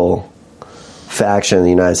political faction in the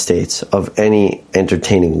United States of any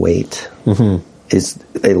entertaining weight is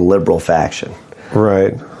a liberal faction.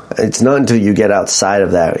 Right. It's not until you get outside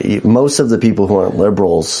of that. Most of the people who aren't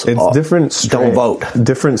liberals don't vote.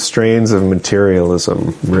 Different strains of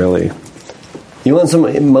materialism, really. You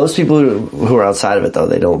want most people who are outside of it, though,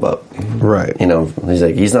 they don't vote. Right. You know, he's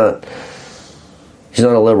like, he's not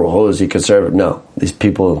a liberal. Oh, is he conservative? No. These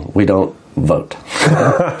people, we don't vote.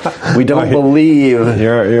 We don't believe.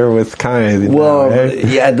 You're with Kanye. Well, now, eh?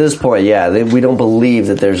 yeah, at this point, yeah. We don't believe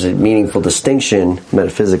that there's a meaningful distinction,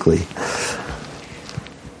 metaphysically,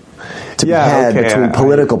 to be had between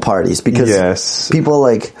political parties. Because people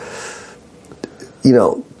like, you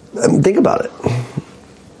know, think about it.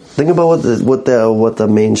 Think about what the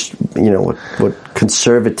main, you know, what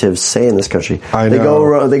conservatives say in this country. I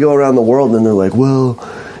know. They go around the world and they're like, well,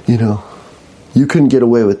 you know, you couldn't get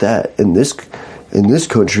away with that in this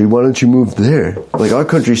country. Why don't you move there? Like, our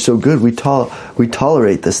country's so good, we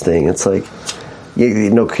tolerate this thing. It's like,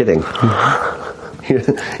 no kidding.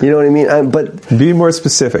 You know what I mean? But be more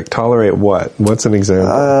specific. Tolerate what? What's an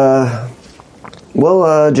example?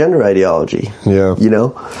 Gender ideology. Yeah. You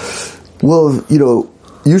know, well, you know,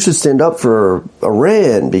 you should stand up for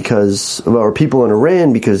Iran or people in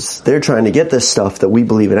Iran because they're trying to get this stuff that we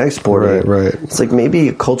believe in exporting. Right. It's like maybe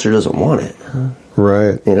a culture doesn't want it.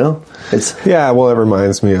 Right. You know? Well, it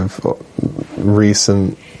reminds me of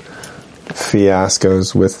recent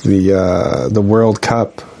fiascos with the World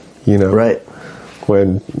Cup, you know. Right.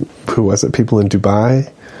 Who was it? People in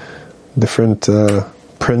Dubai, different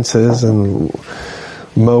princes and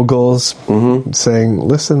moguls saying,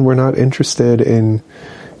 listen, we're not interested in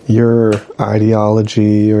your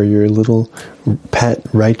ideology or your little pet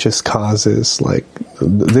righteous causes. Like,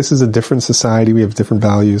 this is a different society, we have different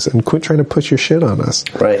values, and quit trying to push your shit on us.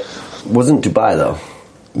 Right. Wasn't Dubai, though?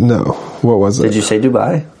 No. What was it? Did you say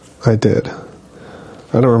Dubai? I did.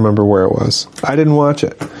 I don't remember where it was. I didn't watch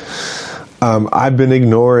it. I've been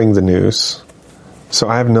ignoring the news, so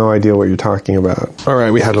I have no idea what you're talking about. All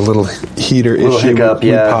right, we had a little heater issue. Hiccup,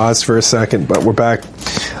 we paused for a second, but we're back.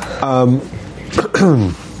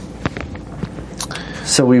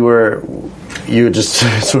 So you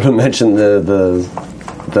just sort of mentioned the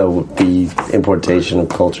importation of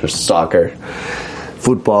culture, soccer,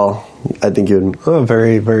 football. I think you'd... Oh,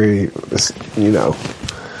 very, very, you know,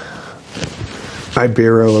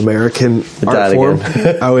 Ibero-American art form.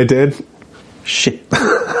 Oh, it did? Shit.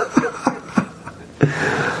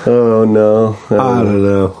 Oh, no. I don't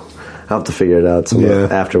know. I'll have to figure it out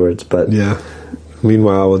afterwards, but... Yeah.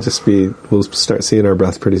 Meanwhile, we'll start seeing our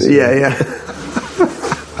breath pretty soon. Yeah.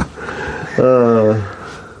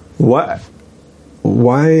 What?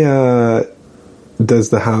 Why does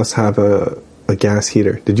the house have a gas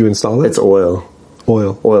heater? Did you install it? It's oil.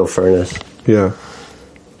 Oil furnace. Yeah.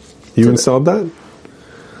 You installed that?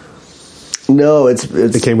 No,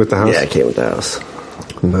 it came with the house? Yeah, it came with the house.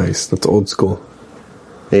 Nice. That's old school.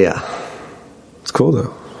 Yeah. It's cool,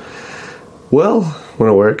 though. Well, when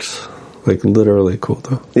it works. Like, literally cool,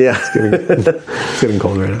 though. Yeah. It's getting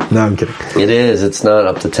cold right now. No, I'm kidding. It is. It's not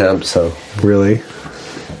up to temp, so... Really?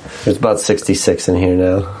 It's about 66 in here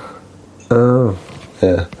now. Oh.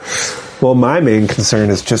 Yeah. Well, my main concern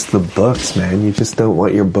is just the books, man. You just don't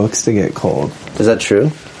want your books to get cold. Is that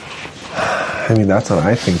true? I mean, that's what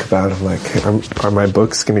I think about. I'm like, are my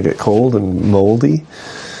books going to get cold and moldy?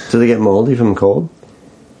 Do they get moldy from cold?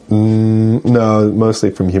 No,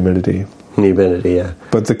 mostly from humidity. Humidity, yeah.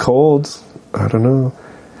 But the cold, I don't know.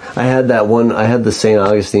 I had the St.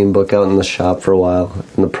 Augustine book out in the shop for a while,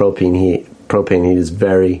 and the propane heat is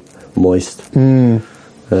very moist. And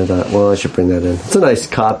I thought, well, I should bring that in. It's a nice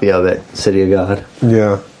copy of it, City of God.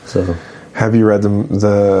 Yeah. So, have you read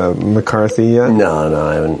the McCarthy yet? No,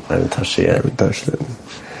 I haven't touched it yet. I haven't touched it.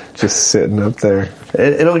 Just sitting up there.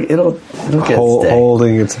 It'll get its day.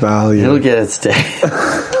 Holding its value. It'll get its day.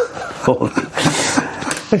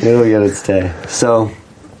 It'll get its day. So,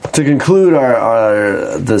 to conclude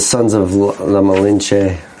the Sons of La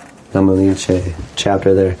Malinche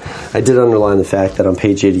chapter there, I did underline the fact that on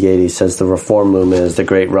page 88 he says the reform movement is the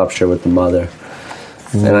great rupture with the mother.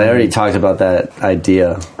 And I already talked about that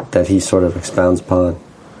idea that he sort of expounds upon.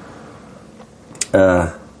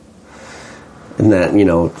 And that, you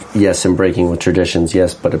know, yes, in breaking with traditions,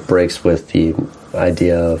 yes, but it breaks with the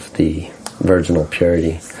idea of the virginal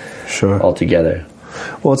purity altogether.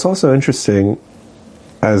 Well, it's also interesting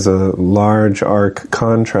as a large arc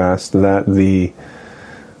contrast that the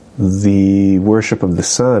worship of the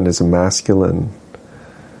sun is a masculine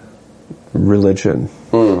religion.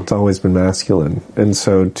 It's always been masculine. And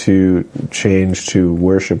so to change to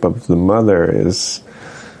worship of the mother is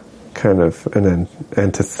kind of an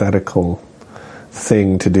antithetical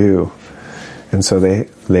thing to do. And so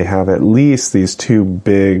they have at least these two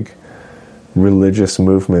big religious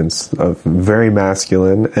movements of very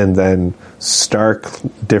masculine and then stark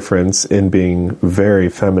difference in being very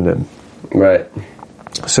feminine. Right.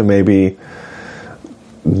 So maybe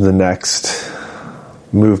the next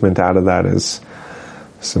movement out of that is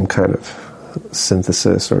some kind of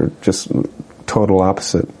synthesis or just total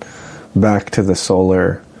opposite, back to the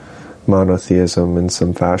solar monotheism in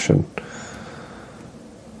some fashion.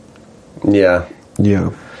 Yeah.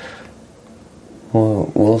 Yeah.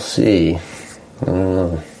 Well, we'll see. I don't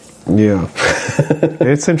know. Yeah.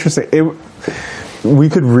 It's interesting. We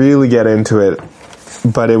could really get into it,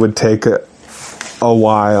 but it would take a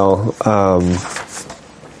while,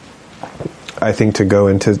 I think, to go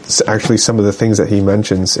into actually some of the things that he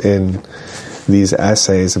mentions in these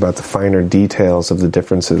essays about the finer details of the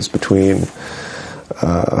differences between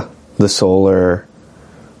the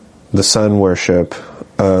sun worship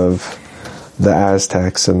of the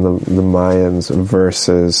Aztecs and the Mayans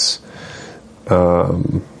versus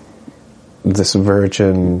this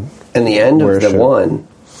virgin and the end worship. Of the one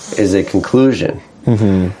is a conclusion.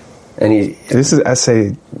 Mm-hmm. And this is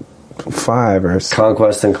essay 5 or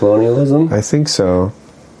Conquest and Colonialism. I think so.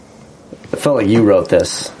 It felt like you wrote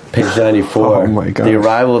this. Page 94. Oh my God. The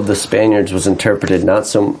arrival of the Spaniards was interpreted not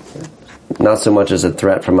so much as a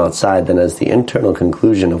threat from outside than as the internal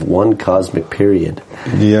conclusion of one cosmic period.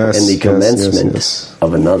 Yes. And the commencement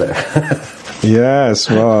of another. Yes,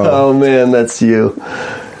 wow. Oh man, that's you.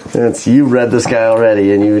 You read this guy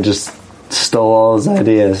already and you just stole all his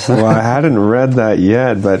ideas. Well, I hadn't read that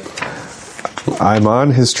yet, but I'm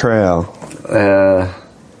on his trail.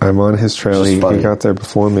 I'm on his trail. He got there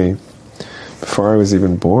before me. Before I was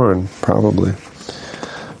even born, probably.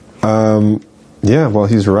 Yeah, well,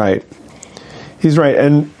 he's right. He's right.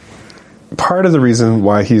 And part of the reason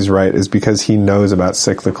why he's right is because he knows about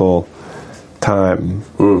cyclical time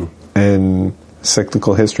and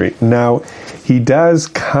cyclical history. Now, he does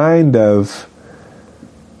kind of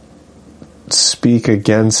speak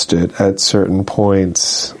against it at certain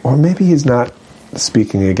points. Or maybe he's not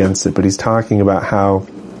speaking against it, but he's talking about how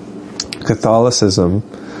Catholicism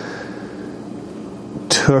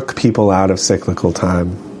took people out of cyclical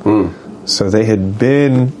time. So they had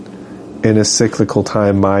been in a cyclical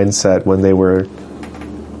time mindset when they were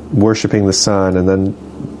worshiping the sun, and then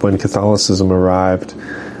when Catholicism arrived,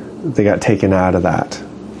 they got taken out of that,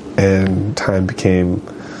 and time became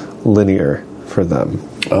linear for them.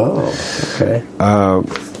 Oh, okay.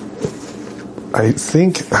 I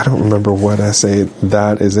think, I don't remember what essay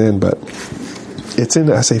that is in, but it's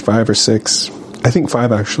in essay 5 or 6. I think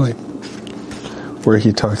 5 actually, where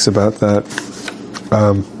he talks about that.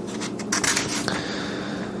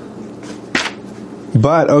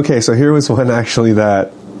 But, okay, so here was one actually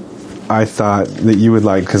that I thought that you would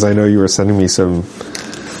like, because I know you were sending me some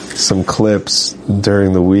clips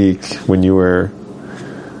during the week when you were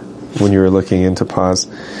looking into pause.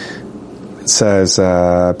 It says,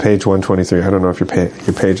 page 123, I don't know if your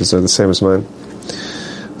pages are the same as mine.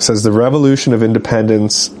 It says, the revolution of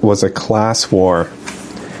independence was a class war,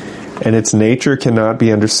 and its nature cannot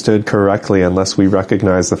be understood correctly unless we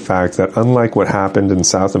recognize the fact that, unlike what happened in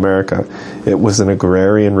South America, it was an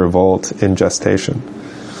agrarian revolt in gestation.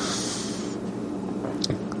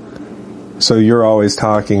 So you're always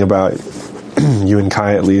talking about, you and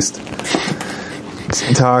Kai at least,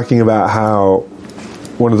 talking about how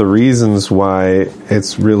one of the reasons why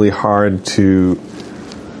it's really hard to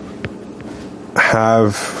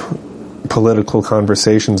have political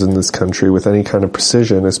conversations in this country with any kind of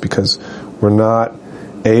precision is because we're not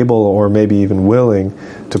able, or maybe even willing,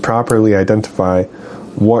 to properly identify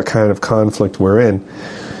what kind of conflict we're in,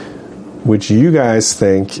 which you guys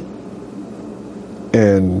think,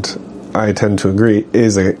 and I tend to agree,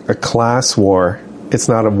 is a class war. It's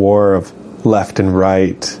not a war of left and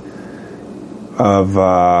right,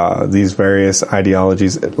 of these various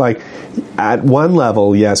ideologies. Like, at one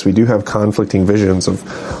level, yes, we do have conflicting visions of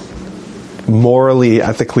morally,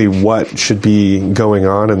 ethically, what should be going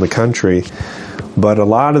on in the country, but a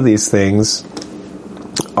lot of these things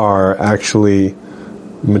are actually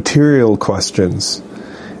material questions,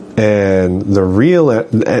 and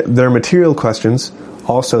they're material questions.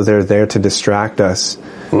 Also, they're there to distract us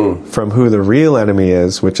from who the real enemy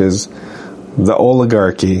is, which is the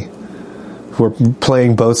oligarchy, who are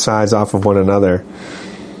playing both sides off of one another,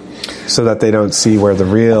 so that they don't see where the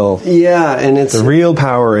real real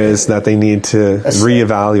power is that they need to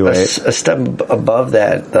reevaluate. A step above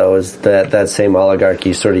that, though, is that same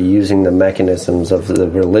oligarchy sort of using the mechanisms of the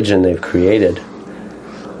religion they've created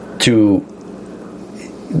to.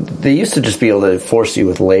 They used to just be able to force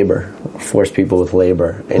people with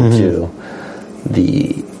labor into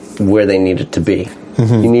where they needed to be.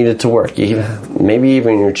 You needed to work. Maybe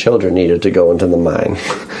even your children needed to go into the mine.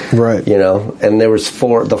 Right. And there was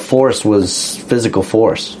the force was physical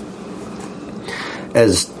force.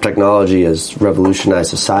 as technology has revolutionized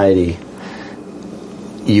society,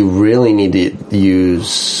 you really need to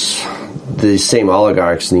use, the same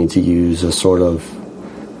oligarchs need to use a sort of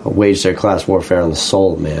wage their class warfare on the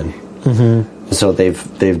soul, man. Mm-hmm. So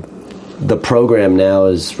the program now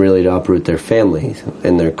is really to uproot their families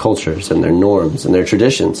and their cultures and their norms and their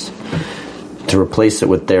traditions, to replace it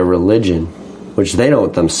with their religion, which they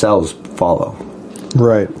don't themselves follow.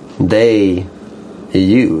 Right. They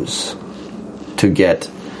use to get...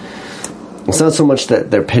 It's not so much that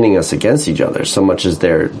they're pitting us against each other, so much as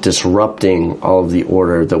they're disrupting all of the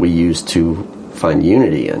order that we use to find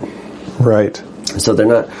unity in. Right. So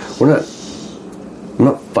we're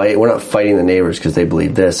not fighting the neighbors because they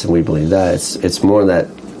believe this and we believe that. It's more that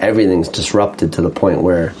everything's disrupted to the point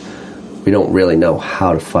where we don't really know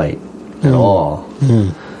how to fight at all.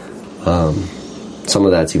 Mm. Some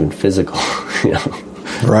of that's even physical, you know.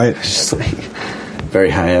 Right. It's just like very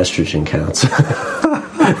high estrogen counts.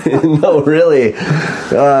 No, really.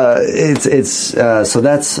 So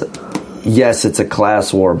that's, yes, it's a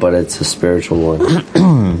class war, but it's a spiritual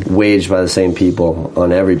one, waged by the same people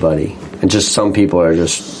on everybody, and just some people are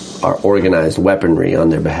organized weaponry on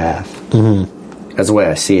their behalf. Mm-hmm. That's the way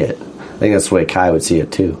I see it. I think that's the way Kai would see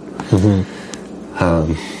it too.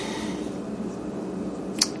 Mm-hmm.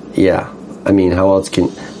 Yeah, I mean, how else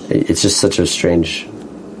can? It's just such a strange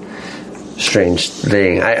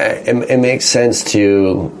thing. It makes sense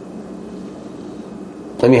to...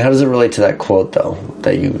 I mean, how does it relate to that quote, though,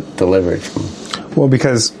 that you delivered from... Well,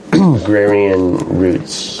 because... agrarian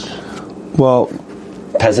roots. Well...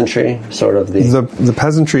 Peasantry, sort of the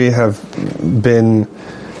peasantry have been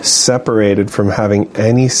separated from having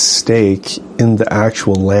any stake in the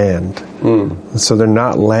actual land. Mm. So they're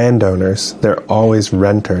not landowners. They're always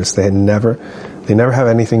renters. They never have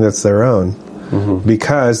anything that's their own. Mm-hmm.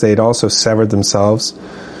 Because they'd also severed themselves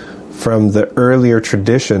from the earlier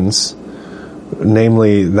traditions,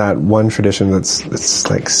 namely that one tradition it's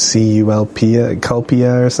like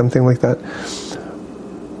Culpia or something like that,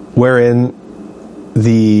 wherein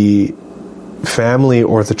the family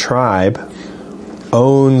or the tribe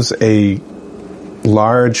owns a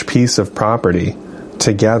large piece of property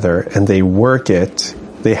together, and they work it.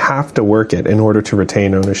 They have to work it in order to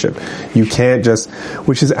retain ownership. You can't just...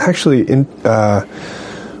 Which is actually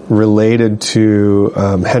related to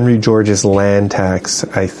Henry George's land tax,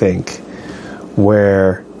 I think,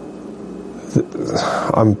 where...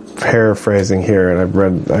 I'm paraphrasing here,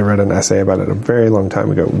 and I read an essay about it a very long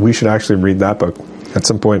time ago. We should actually read that book at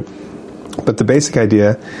some point. But the basic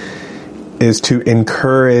idea is to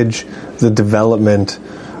encourage the development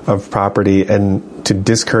of property and to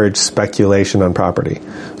discourage speculation on property.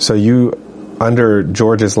 So you, under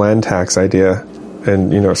George's land tax idea,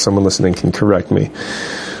 and someone listening can correct me,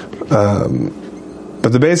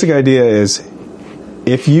 but the basic idea is,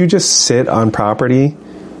 if you just sit on property,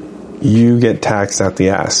 you get taxed out the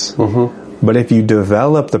ass. Mm-hmm. But if you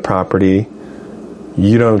develop the property,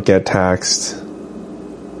 you don't get taxed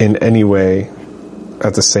in any way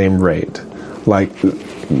at the same rate. Like,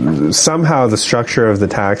 somehow the structure of the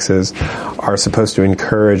taxes are supposed to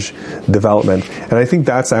encourage development. And I think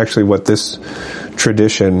that's actually what this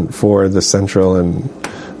tradition for the central and,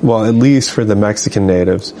 well, at least for the Mexican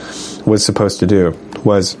natives, was supposed to do.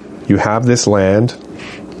 Was, you have this land,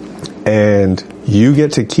 and you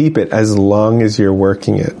get to keep it as long as you're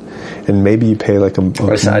working it. And maybe you pay like a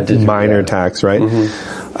minor tax, right?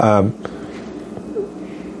 Mm-hmm.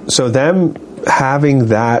 So them having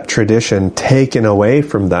that tradition taken away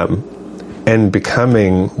from them and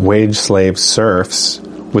becoming wage slave serfs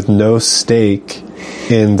with no stake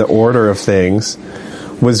in the order of things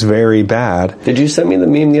was very bad. Did you send me the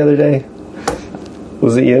meme the other day?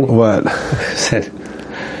 Was it you? What?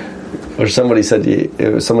 Somebody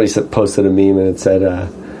posted a meme and it said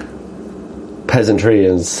peasantry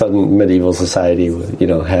in sudden medieval society,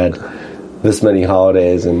 had this many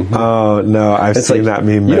holidays, and oh no, I've seen that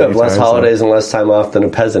meme. You have less holidays and less time off than a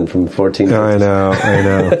peasant from 14. I know.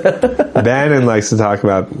 Bannon likes to talk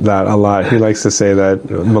about that a lot. He likes to say that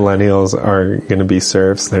millennials are going to be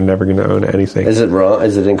serfs; they're never going to own anything. Is it wrong?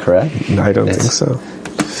 Is it incorrect? I don't think so.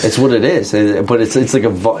 It's what it is, but it's like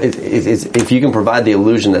it's if you can provide the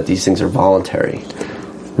illusion that these things are voluntary.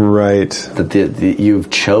 Right. That you've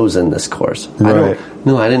chosen this course. Right.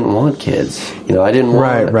 I didn't want kids. I didn't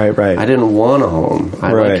want... Right. I didn't want a home.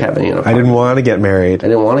 I like having I didn't want to get married. I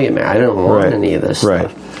didn't want any of this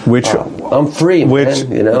stuff. Which... I'm free, which,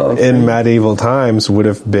 man. In medieval times would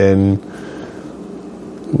have been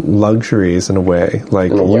luxuries in a way.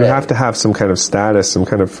 Like, you have to have some kind of status, some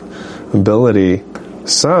kind of ability,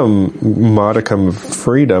 some modicum of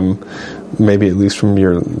freedom, maybe at least from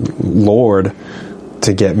your lord,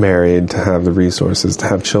 to get married, to have the resources, to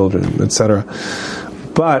have children, etc.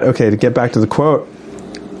 But, okay, to get back to the quote,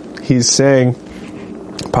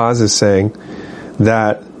 Paz is saying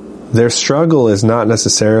that their struggle is not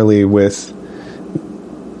necessarily with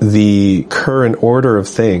the current order of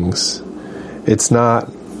things. It's not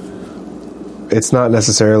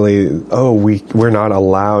necessarily, we're not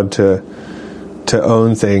allowed to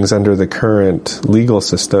own things under the current legal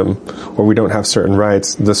system, or we don't have certain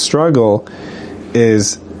rights. The struggle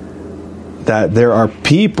is that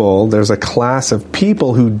there's a class of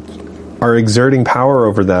people who are exerting power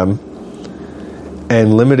over them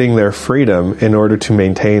and limiting their freedom in order to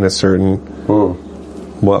maintain a certain,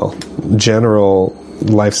 general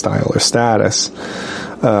lifestyle or status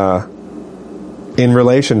in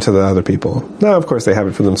relation to the other people. Now, of course, they have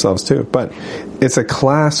it for themselves too, but it's a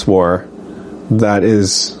class war that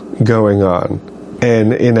is going on.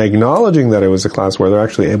 And in acknowledging that it was a class war, they're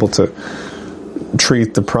actually able to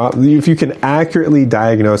treat the problem. If you can accurately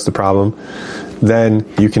diagnose the problem, then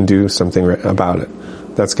you can do something about it.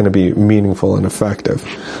 That's going to be meaningful and effective.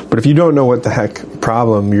 But if you don't know what the heck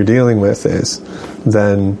problem you're dealing with is,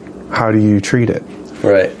 then how do you treat it?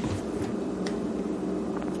 Right.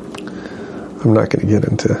 I'm not going to get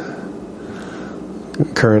into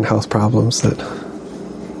current health problems that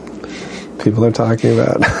people are talking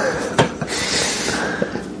about.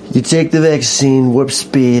 You take the vaccine, warp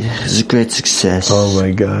speed is a great success. Oh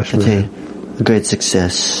my gosh, man. Okay, a great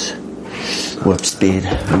success. Warp speed.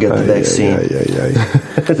 You got the vaccine. Yeah.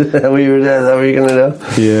 Is that what you're going to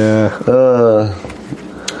do? Yeah.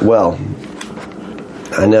 Well,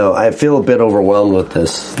 I know. I feel a bit overwhelmed with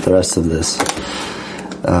the rest of this.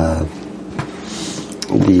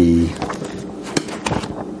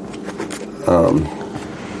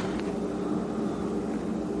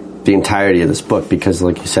 The entirety of this book, because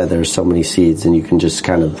like you said, there's so many seeds and you can just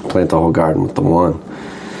kind of plant the whole garden with the one.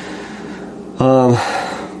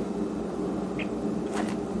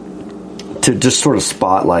 To just sort of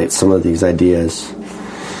spotlight some of these ideas.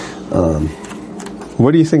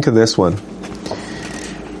 What do you think of this one?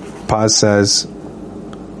 Paz says,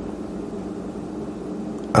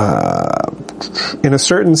 in a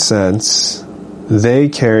certain sense, they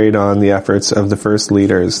carried on the efforts of the first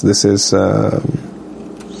leaders. This is,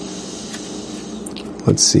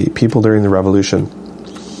 let's see, people during the revolution.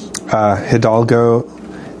 Hidalgo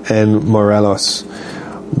and Morelos.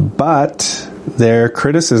 But their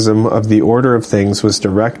criticism of the order of things was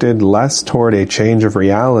directed less toward a change of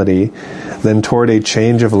reality than toward a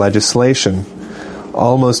change of legislation.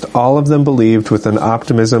 Almost all of them believed, with an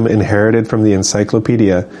optimism inherited from the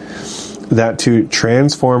encyclopedia, that to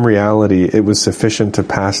transform reality it was sufficient to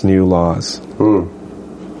pass new laws.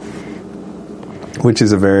 Which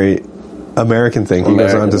is a very American thing. He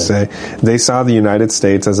goes on to say, they saw the United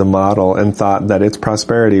States as a model and thought that its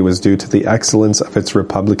prosperity was due to the excellence of its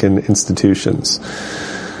republican institutions.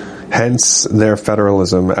 Hence their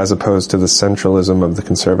federalism as opposed to the centralism of the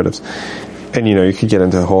conservatives. And you could get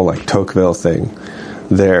into the whole Tocqueville thing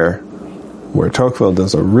there, where Tocqueville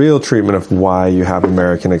does a real treatment of why you have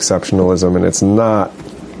American exceptionalism, and it's not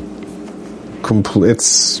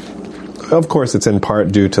complete. Of course, it's in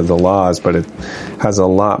part due to the laws, but it has a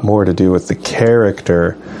lot more to do with the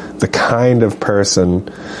character, the kind of person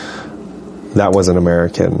that was an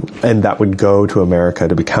American, and that would go to America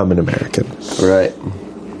to become an American. Right.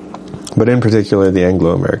 But in particular, the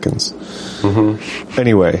Anglo-Americans. Mm-hmm.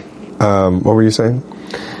 Anyway, what were you saying?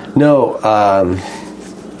 No,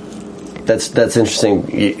 that's interesting.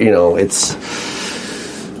 It's...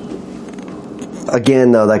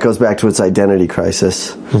 Again, though, that goes back to its identity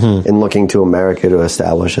crisis in looking to America to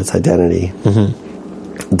establish its identity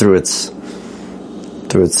through its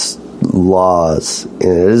laws. And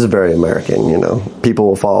it is very American, People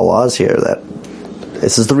will follow laws here.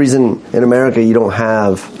 This is the reason in America you don't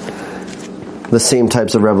have the same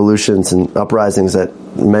types of revolutions and uprisings that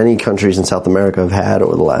many countries in South America have had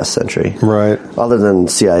over the last century. Right. Other than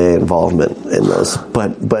CIA involvement in those.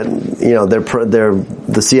 But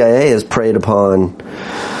the CIA has preyed upon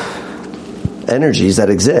energies that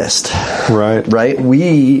exist. Right. Right?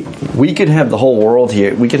 We could have the whole world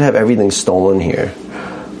here. We could have everything stolen here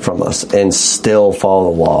from us and still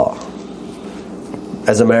follow the law.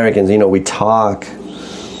 As Americans, we talk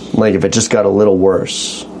like if it just got a little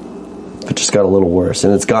worse. It just got a little worse,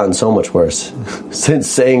 and it's gotten so much worse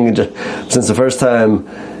since the first time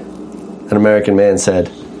an American man said,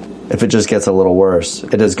 if it just gets a little worse,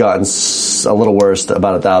 it has gotten a little worse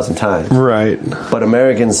about 1,000 times. Right. But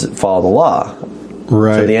Americans follow the law.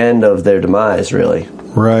 Right. To the end of their demise, really.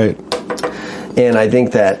 Right. And I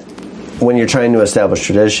think that when you're trying to establish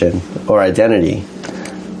tradition or identity,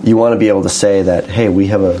 you want to be able to say that, hey,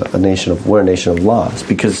 we're a nation of laws,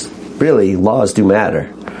 because really laws do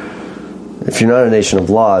matter. If you're not a nation of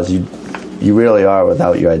laws, you really are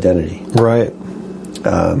without your identity. Right.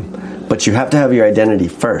 But you have to have your identity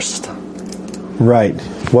first. Right.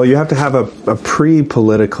 Well, you have to have a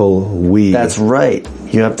pre-political we. That's right.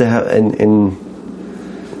 You have to have, and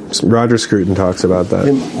Roger Scruton talks about that.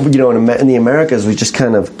 in the Americas, we just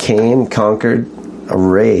kind of came, conquered,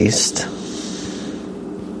 erased,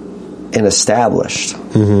 and established.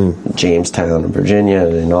 Mm-hmm. Jamestown and Virginia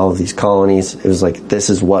and all of these colonies. It was like, this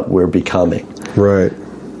is what we're becoming. Right.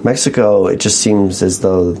 Mexico, it just seems as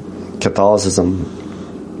though Catholicism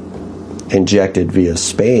injected via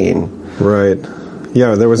Spain. Right.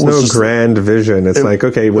 Yeah, there was no grand vision. It's like,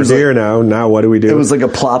 okay, we're here now. Now what do we do? It was like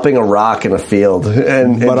plopping a rock in a field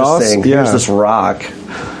and just also, saying, here's this rock.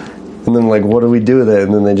 And then, like, what do we do with it?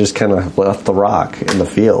 And then they just kind of left the rock in the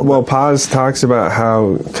field. Well, Paz talks about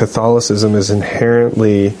how Catholicism is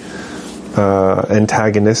inherently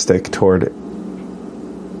antagonistic toward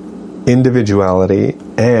individuality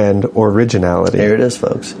and originality. There it is,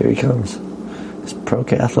 folks. Here he comes. He's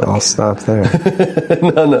pro-Catholic. I'll stop there.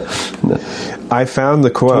 No. I found the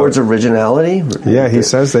quote. Towards originality? Yeah, he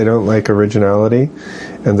says they don't like originality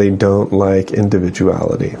and they don't like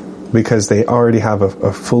individuality because they already have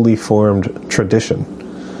a fully formed tradition.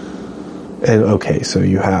 And okay, so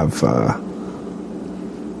you have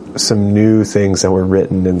some new things that were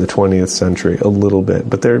written in the 20th century, a little bit,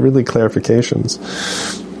 but they're really clarifications.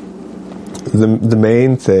 The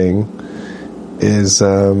main thing is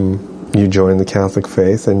you join the Catholic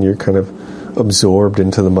faith and you're kind of absorbed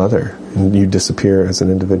into the mother and you disappear as an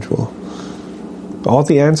individual. All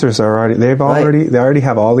the answers are already, they already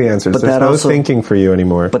have all the answers. But there's no thinking for you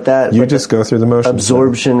anymore. You just go through the motions.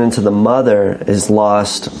 Absorption into the mother is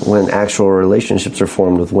lost when actual relationships are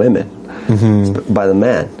formed with women by the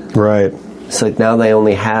men. Right. It's like now they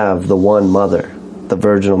only have the one mother, the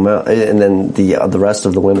virginal male, and then the rest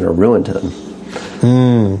of the women are ruined to them.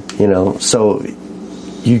 So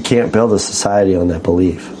you can't build a society on that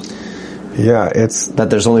belief. Yeah, it's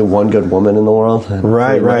that there's only one good woman in the world.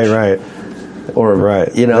 Right. Or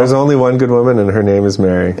there's only one good woman, and her name is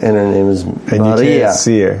Mary, and her name is Maria. And you can't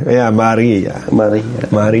see her. Yeah, Maria,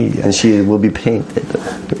 and she will be painted.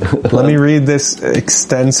 Let me read this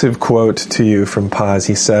extensive quote to you from Paz.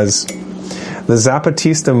 He says, "The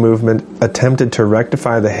Zapatista movement attempted to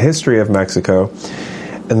rectify the history of Mexico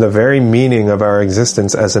and the very meaning of our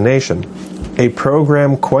existence as a nation. A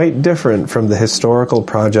program quite different from the historical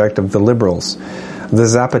project of the liberals. The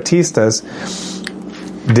Zapatistas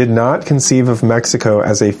did not conceive of Mexico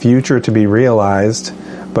as a future to be realized,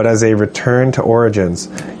 but as a return to origins."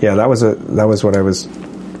 Yeah, that was what I was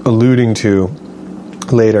alluding to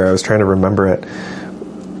later. I was trying to remember it.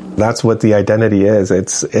 That's what the identity is.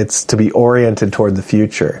 It's to be oriented toward the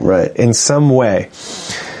future, right? In some way.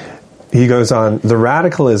 He goes on, "The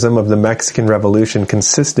radicalism of the Mexican Revolution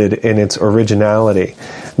consisted in its originality,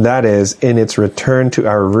 that is, in its return to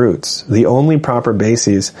our roots, the only proper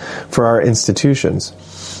bases for our institutions.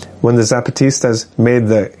 When the Zapatistas made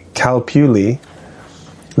the calpuli,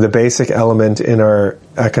 the basic element in our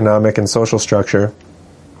economic and social structure,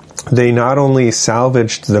 they not only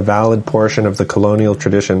salvaged the valid portion of the colonial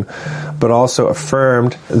tradition, but also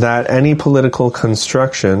affirmed that any political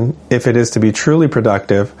construction, if it is to be truly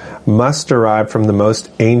productive, must derive from the most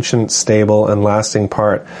ancient, stable, and lasting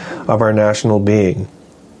part of our national being,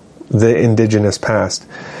 the indigenous past.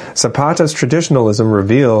 Zapata's traditionalism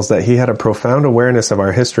reveals that he had a profound awareness of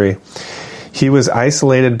our history. He was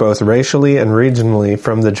isolated both racially and regionally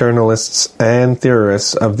from the journalists and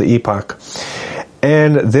theorists of the epoch.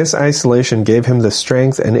 And this isolation gave him the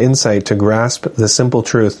strength and insight to grasp the simple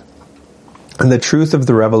truth. And the truth of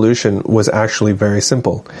the revolution was actually very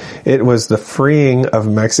simple. It was the freeing of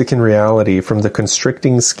Mexican reality from the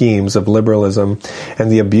constricting schemes of liberalism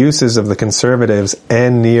and the abuses of the conservatives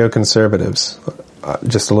and neoconservatives.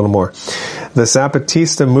 Just a little more. The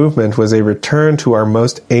Zapatista movement was a return to our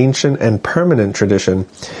most ancient and permanent tradition.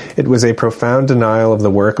 It was a profound denial of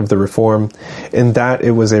the work of the reform, in that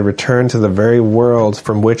it was a return to the very world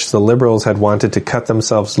from which the liberals had wanted to cut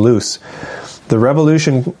themselves loose. The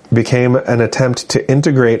revolution became an attempt to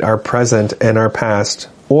integrate our present and our past,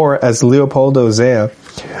 or as Leopoldo Zea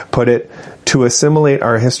put it, to assimilate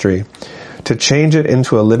our history, to change it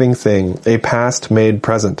into a living thing, a past made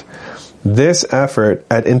present. This effort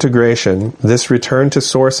at integration, this return to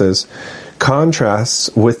sources,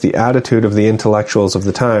 contrasts with the attitude of the intellectuals of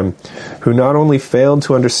the time, who not only failed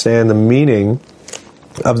to understand the meaning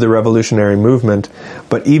of the revolutionary movement,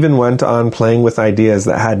 but even went on playing with ideas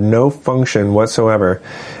that had no function whatsoever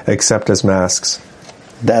except as masks.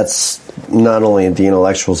 that's not only the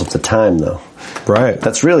intellectuals of the time, though. Right.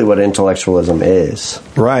 That's really what intellectualism is.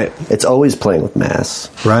 Right. It's always playing with mass.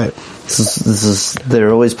 Right.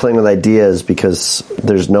 They're always playing with ideas because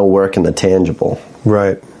there's no work in the tangible.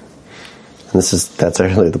 Right. And that's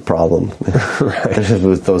really the problem Right.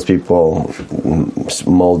 with those people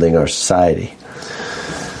molding our society.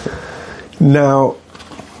 Now,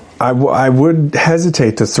 I would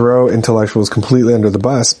hesitate to throw intellectuals completely under the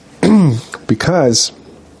bus because,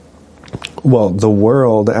 well, the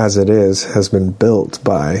world as it is has been built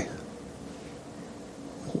by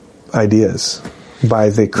ideas, by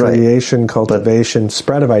the creation, cultivation,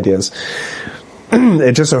 spread of ideas.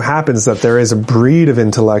 It just so happens that there is a breed of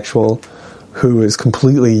intellectual who is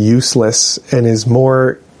completely useless and is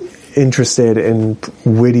more interested in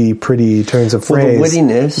witty, pretty turns of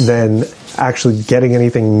phrase than actually getting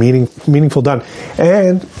anything meaningful done.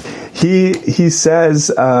 And he says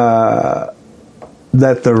that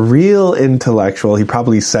the real intellectual, he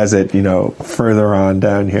probably says it, further on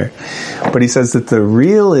down here, but he says that the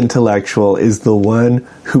real intellectual is the one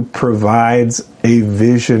who provides a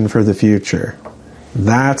vision for the future.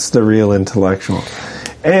 That's the real intellectual.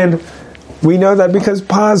 And we know that because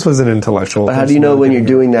Paz was an intellectual. But how do you know when you're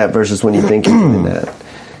doing that versus when you think you're doing that?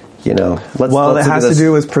 Let's it has to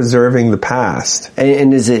do with preserving the past.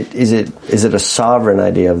 And is it a sovereign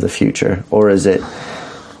idea of the future, or is it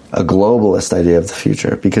a globalist idea of the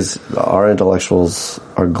future? Because our intellectuals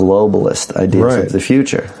are globalist ideas of the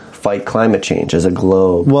future. Fight climate change as a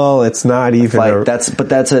globe. Well, it's not even. That's a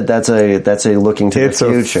looking to the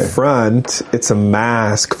future. It's a front. It's a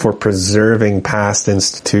mask for preserving past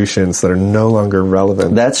institutions that are no longer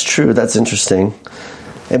relevant. That's true. That's interesting.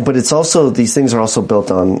 But it's also, these things are also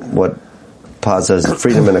built on what Paz says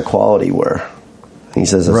freedom and equality were. He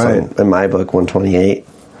says in my book 128.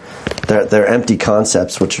 They're empty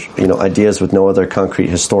concepts, which ideas with no other concrete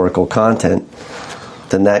historical content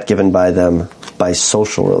than that given by them by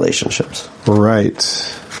social relationships. Right.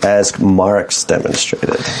 As Marx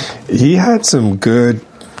demonstrated. He had some good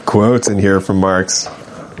quotes in here from Marx.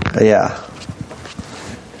 Yeah.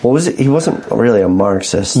 What was it? He wasn't really a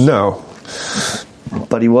Marxist. No.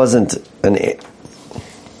 But he wasn't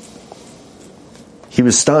he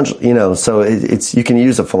was staunch, so it's you can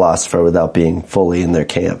use a philosopher without being fully in their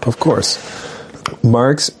camp. Of course.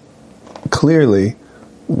 Marx clearly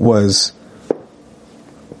was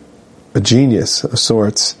a genius of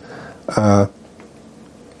sorts,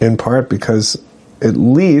 in part because at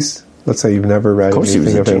least, let's say you've never read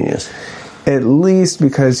anything of him. Genius. At least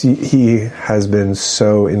because he has been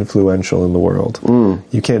so influential in the world.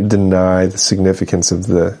 You can't deny the significance of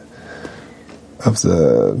the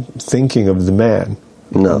thinking of the man.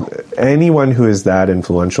 No. Anyone who is that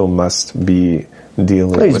influential must be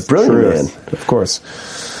dealing with truth. Man. Of course.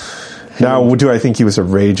 Now, do I think he was a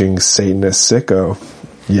raging Satanist sicko?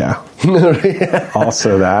 Yeah.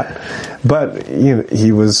 Also that. But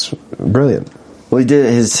he was brilliant. Well, he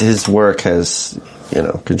did. His work has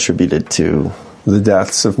contributed to the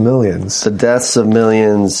deaths of millions. The deaths of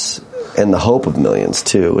millions and the hope of millions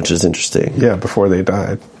too, which is interesting. Yeah, before they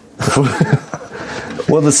died.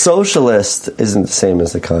 Well, the socialist isn't the same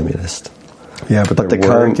as the communist. Yeah, but they're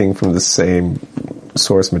working from the same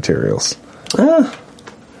source materials.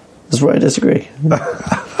 That's where I disagree.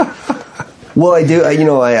 Well, I do.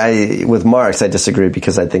 I with Marx, I disagree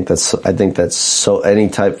because I think that's so. Any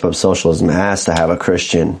type of socialism has to have a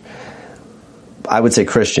Christian. I would say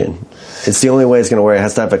Christian. It's the only way it's going to work. It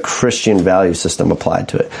has to have a Christian value system applied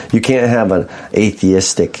to it. You can't have an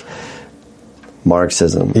atheistic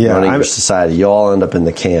Marxism running your society. You all end up in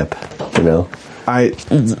the camp.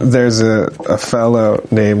 There's a fellow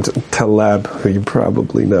named Taleb who you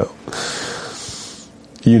probably know.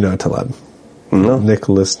 You know Taleb. No.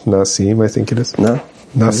 Nicholas Nassim, I think it is. No.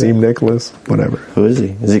 Nassim Nicholas, whatever. Who is he?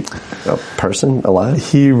 Is he a person alive?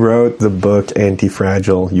 He wrote the book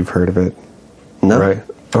Anti-Fragile. You've heard of it? No. Right?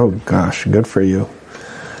 Oh, gosh. Good for you.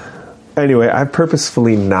 Anyway, I've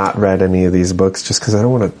purposefully not read any of these books just because I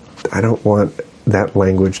don't want that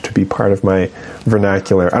language to be part of my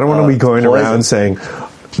vernacular. I don't want to be going around saying,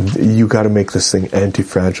 you got to make this thing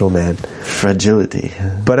anti-fragile, man. Fragility.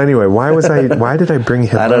 But anyway, why did I bring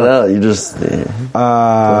him up? I don't know. You just planted the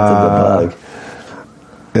bug.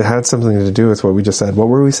 It had something to do with what we just said. What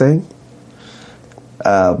were we saying?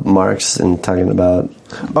 Marx and talking about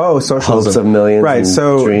socialism. Hopes of millions. Right.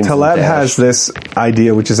 So Taleb has this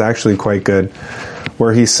idea, which is actually quite good,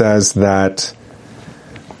 where he says that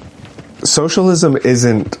socialism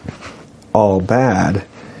isn't all bad.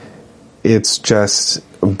 It's just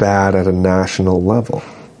bad at a national level.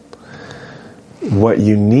 What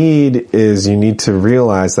you need to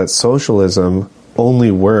realize that socialism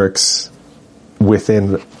only works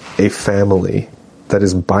within a family that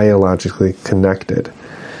is biologically connected.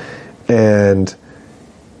 And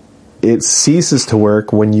it ceases to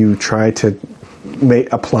work when you try to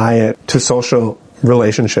apply it to social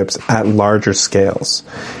relationships at larger scales.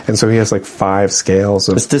 And so he has like 5 scales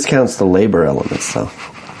of... This discounts the labor elements, though.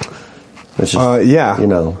 Which is, yeah. You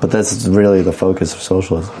know, but that's really the focus of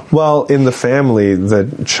socialism. Well, in the family,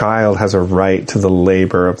 the child has a right to the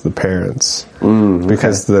labor of the parents.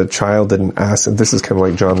 Because the child didn't ask... This is kind of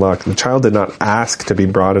like John Locke. The child did not ask to be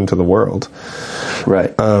brought into the world.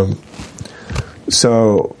 Right.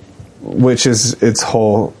 So, which is its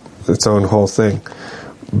own whole thing.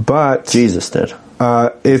 But... Jesus did.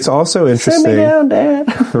 It's also interesting... Send me down,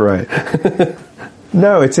 Dad. Right.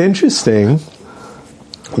 No, it's interesting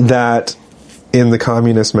that in the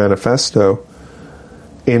Communist Manifesto,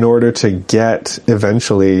 in order to get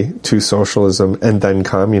eventually to socialism and then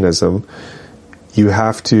communism, you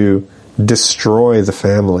have to destroy the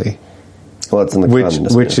family. Well, it's in the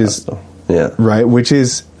Communist Manifesto. Right, which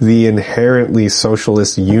is the inherently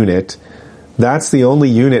socialist unit. That's the only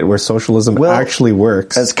unit where socialism actually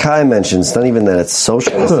works. As Kai mentioned, it's not even that it's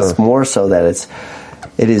socialist, it's more so that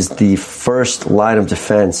it is the first line of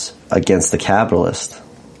defense against the capitalist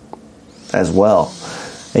as well.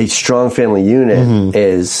 A strong family unit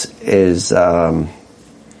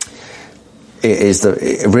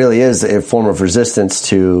it really is a form of resistance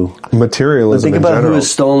to materialism. Think about who's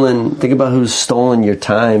stolen your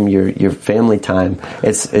time, your family time.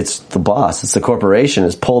 It's the boss. It's the corporation.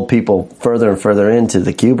 It's pulled people further and further into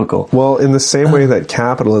the cubicle. Well, in the same way that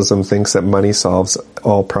capitalism thinks that money solves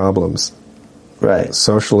all problems. Right.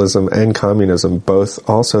 Socialism and communism both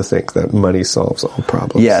also think that money solves all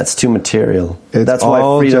problems. Yeah, it's too material. That's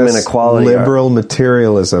all why freedom and just equality liberal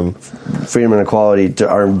materialism. Freedom and equality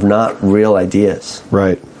are not real ideas.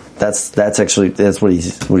 Right. That's what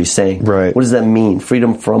he's saying. Right. What does that mean?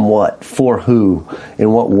 Freedom from what? For who?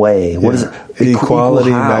 In what way? What is it? Equality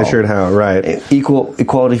measured how? Right.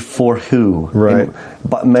 Equality for who? Right.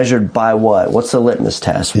 Measured by what? What's the litmus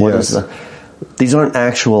test? What is these aren't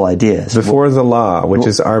actual ideas. Before the law, which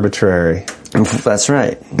is arbitrary. That's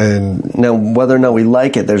right. And now, whether or not we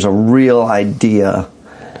like it, there's a real idea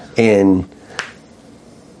in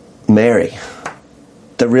Mary.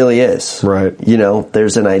 There really is. Right. You know,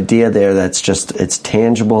 there's an idea there that's just, it's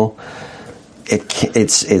tangible. They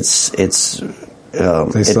sell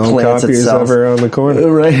copies over on the corner.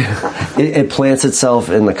 Right. It plants itself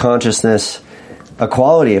in the consciousness.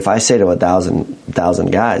 Equality, if I say to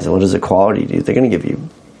 1,000 guys, what does equality do? They're going to give you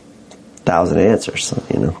 1,000 answers,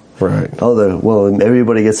 you know. Right.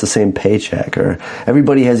 Everybody gets the same paycheck, or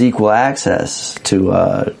everybody has equal access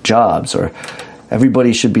to jobs, or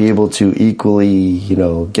everybody should be able to equally, you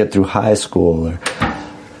know, get through high school.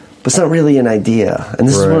 But it's not really an idea, and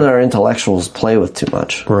this is what our intellectuals play with too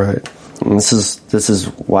much. Right. And this is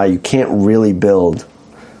why you can't really build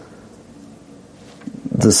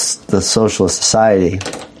the socialist society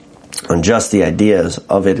on just the ideas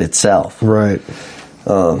of it itself. Right.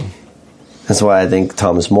 That's why I think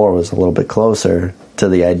Thomas More was a little bit closer to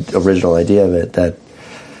the original idea of it, that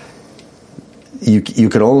you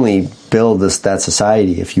could only build that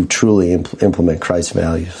society if you truly implement Christ's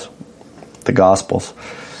values, the Gospels.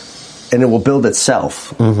 And it will build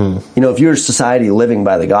itself. Mm-hmm. You know, if you're a society living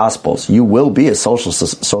by the Gospels, you will be a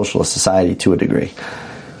socialist society to a degree.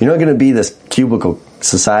 You're not going to be this cubicle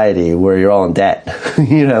society where you're all in debt,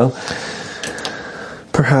 you know?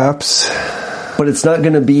 Perhaps. But it's not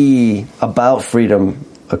going to be about freedom,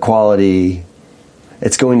 equality.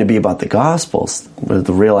 It's going to be about the Gospels, where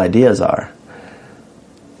the real ideas are.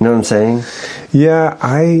 You know what I'm saying? Yeah,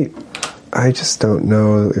 I just don't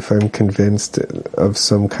know if I'm convinced of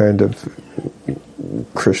some kind of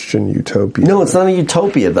Christian utopia. No, it's not a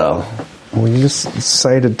utopia, though. Well, you just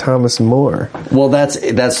cited Thomas More. Well, that's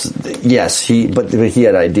yes, but he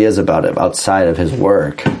had ideas about it outside of his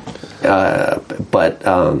work.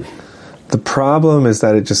 The problem is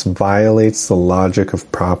that it just violates the logic of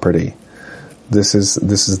property. This is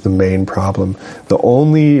the main problem. The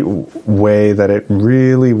only way that it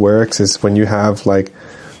really works is when you have like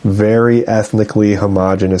very ethnically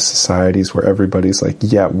homogenous societies where everybody's like,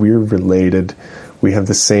 yeah, we're related. We have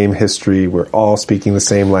the same history. We're all speaking the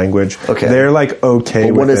same language. Okay. They're like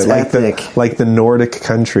okay with it. Like the Nordic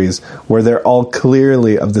countries where they're all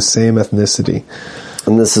clearly of the same ethnicity.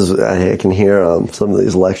 And this is, I can hear some of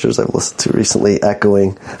these lectures I've listened to recently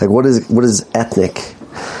echoing, like, what is ethnic?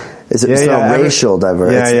 It's not racial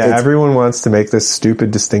diversity. Yeah, everyone wants to make this stupid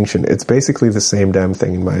distinction. It's basically the same damn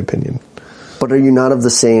thing, in my opinion. But are you not of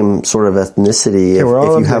the same sort of ethnicity? Yeah, we're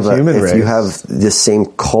all of the human race. If you have the same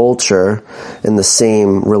culture and the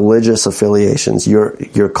same religious affiliations,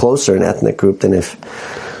 you're closer an ethnic group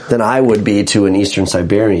than I would be to an Eastern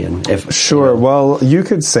Siberian. Sure. Well, you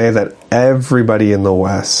could say that everybody in the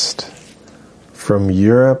West, from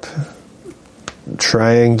Europe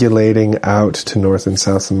triangulating out to North and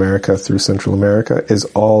South America through Central America, is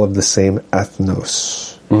all of the same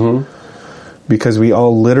ethnos. Mm-hmm. Because we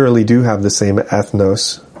all literally do have the same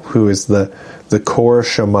ethnos, who is the core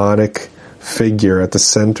shamanic figure at the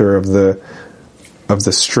center of the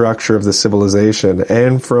structure of the civilization,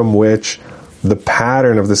 and from which the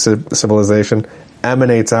pattern of the civilization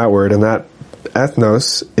emanates outward, and that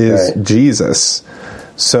ethnos is right. Jesus.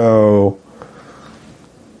 So,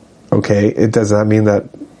 okay, it does not mean that,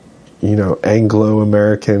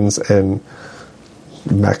 Anglo-Americans and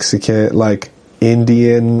Mexican, like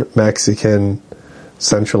Indian, Mexican,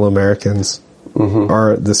 Central Americans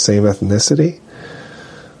are the same ethnicity.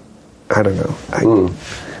 I don't know.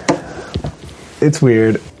 It's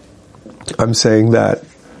weird. I'm saying that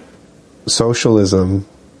socialism,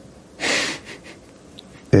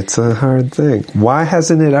 it's a hard thing. Why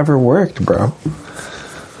hasn't it ever worked, bro?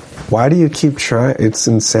 Why do you keep trying? It's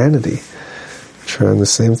insanity. Trying the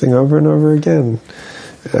same thing over and over again.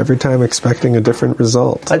 Every time expecting a different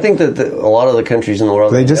result. I think that a lot of the countries in the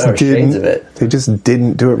world are shades of it. They just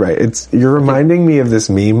didn't do it right. You're reminding me of this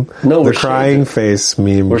meme. No, the crying face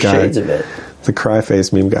meme we're guy. Shades of it. The cry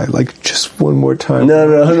face meme guy. Like, just one more time.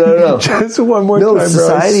 No. Just one more time, bro.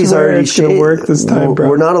 Society's already it's going to work this time, bro.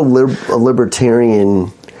 We're not a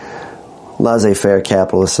libertarian, laissez-faire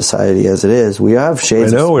capitalist society as it is. We have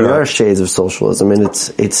shades. We are shades of socialism, and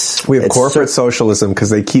we have corporate socialism because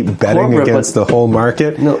they keep betting against the whole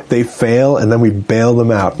market. No, they fail, and then we bail them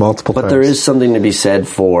out multiple times. But there is something to be said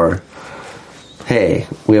for, hey,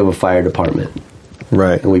 we have a fire department,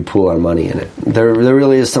 right? And we pool our money in it. There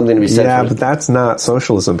really is something to be said. Yeah, but that's not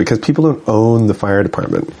socialism because people don't own the fire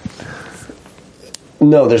department.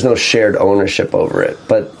 No, there's no shared ownership over it,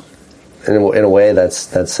 but in a way,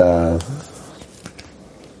 that's.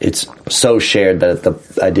 It's so shared that the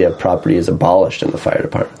idea of property is abolished in the fire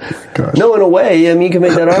department. Gosh. No, in a way, you can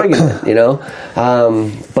make that argument,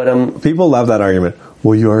 But people love that argument.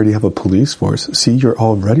 Well, you already have a police force. See, you're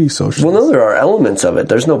already socialist. Well, no, there are elements of it.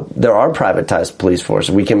 There are privatized police forces.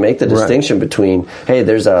 We can make the distinction between, hey,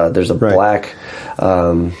 there's a black,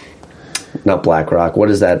 not BlackRock. What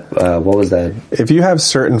is that? What was that? If you have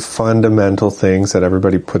certain fundamental things that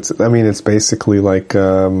everybody puts, I mean, it's basically like.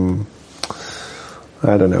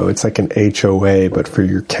 I don't know, it's like an HOA, but for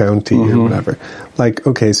your county or whatever. Like,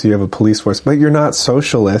 okay, so you have a police force, but you're not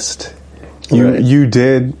socialist. You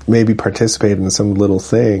did maybe participate in some little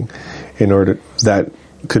thing that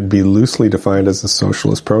could be loosely defined as a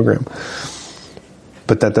socialist program.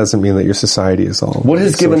 But that doesn't mean that your society is all What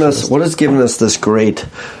has given us this great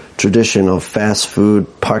tradition of fast food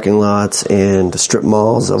parking lots and strip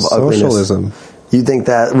malls of socialism. Ugliness? You think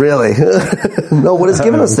that, really? No, what has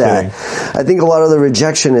given us that? I think a lot of the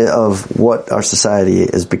rejection of what our society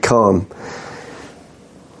has become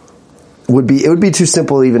it would be too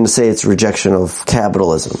simple even to say it's rejection of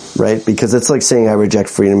capitalism, right? Because it's like saying I reject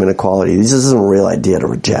freedom and equality. This isn't a real idea to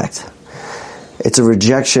reject. It's a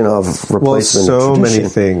rejection of replacement of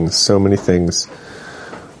tradition. So many things,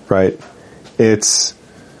 right? It's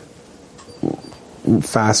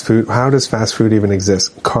fast food. How does fast food even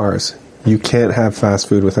exist? Cars. You can't have fast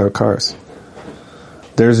food without cars.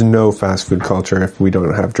 There's no fast food culture if we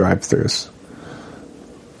don't have drive-thrus.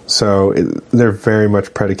 So they're very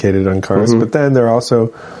much predicated on cars, but then they're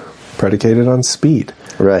also predicated on speed.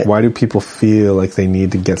 Right. Why do people feel like they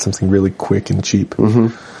need to get something really quick and cheap?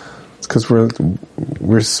 It's because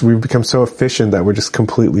we've become so efficient that we're just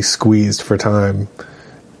completely squeezed for time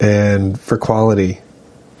and for quality.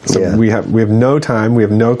 So we have no time, we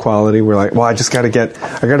have no quality. We're like, well, I gotta get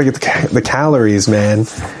the calories, man.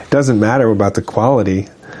 It doesn't matter about the quality.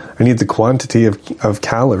 I need the quantity of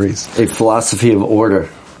calories. A philosophy of order.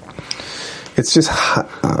 It's just,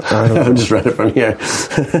 I'm just right up from here.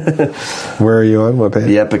 Where are you on? What page?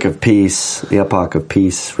 The Epoch of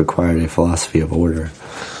Peace required a philosophy of order.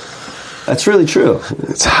 That's really true.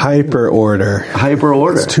 It's hyper order.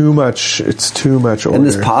 It's too much order. And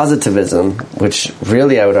this positivism, which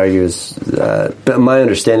really I would argue is my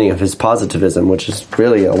understanding of his positivism, which is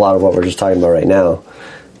really a lot of what we're just talking about right now,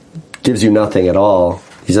 gives you nothing at all.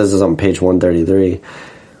 He says this on page 133.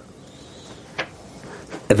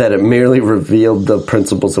 That it merely revealed the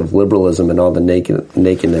principles of liberalism and all the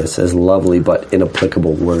nakedness as lovely but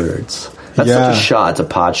inapplicable words. That's such a shot. It's a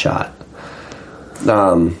pot shot.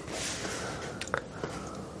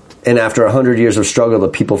 And after 100 years of struggle, the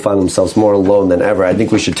people find themselves more alone than ever. I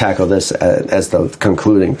think we should tackle this as the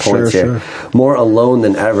concluding points here. Sure. More alone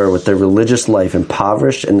than ever, with their religious life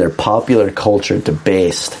impoverished and their popular culture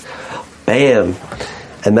debased. Bam!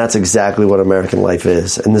 And that's exactly what American life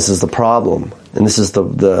is. And this is the problem. And this is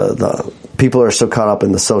the people are so caught up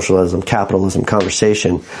in the socialism, capitalism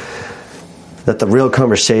conversation that the real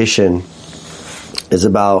conversation is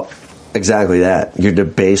about exactly that. Your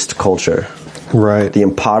debased culture. Right. The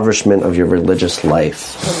impoverishment of your religious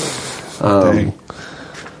life.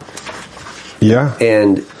 Yeah.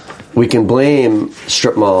 And we can blame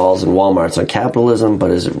strip malls and Walmarts on capitalism,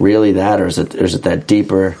 but is it really that, or is it that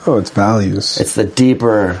deeper? Oh, it's values. It's the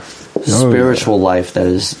deeper spiritual life that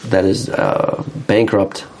is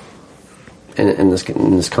bankrupt in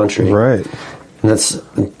this country. Right. And that's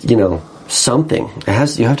something.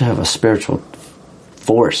 You have to have a spiritual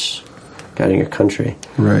force guiding your country.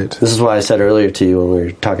 Right. This is why I said earlier to you when we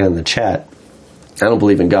were talking in the chat, I don't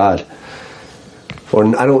believe in God. Or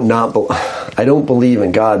I don't believe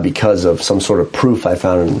in God because of some sort of proof I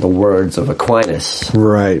found in the words of Aquinas.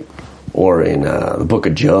 Right. Or in the book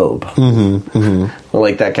of Job. Mm-hmm, mm-hmm.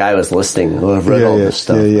 Like that guy was listening. I've read all this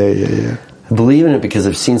stuff. Yeah. I believe in it because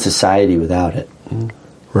I've seen society without it.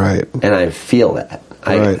 Right. And I feel that.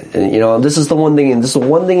 Right. This is the one thing, and this is the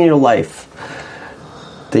one thing in your life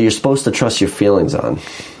that you're supposed to trust your feelings on.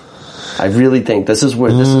 I really think this is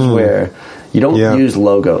where you don't use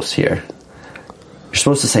logos here. You're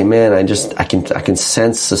supposed to say, man, I can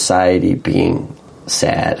sense society being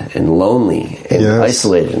sad and lonely and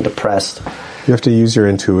isolated and depressed. You have to use your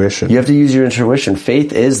intuition.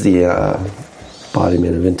 Faith is the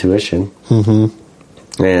embodiment of intuition.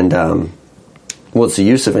 Mm-hmm. And what's the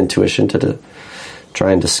use of intuition to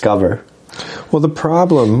try and discover? Well,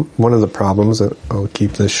 one of the problems, I'll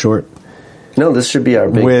keep this short. No, this should be our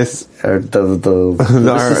big... this is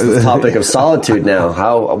the topic of solitude now.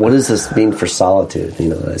 What does this mean for solitude,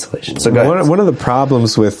 isolation? So go ahead. One of the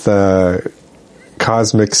problems with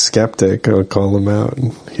Cosmic Skeptic, I'll call him out,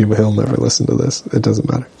 and he'll never listen to this. It doesn't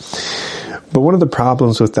matter. But one of the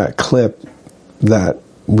problems with that clip that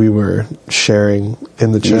we were sharing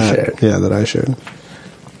in the chat, that I shared,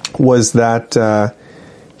 was that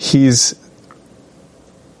he's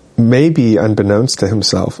maybe unbeknownst to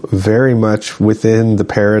himself very much within the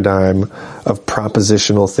paradigm of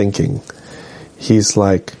propositional thinking. He's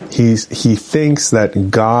like he thinks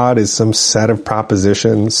that God is some set of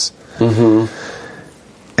propositions,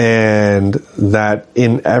 and that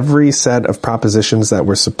in every set of propositions that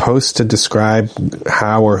we're supposed to describe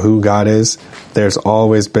how or who God is, there's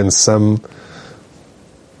always been some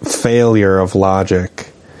failure of logic.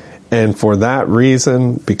 And for that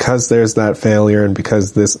reason, because there's that failure, and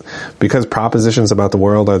because propositions about the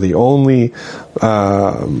world are the only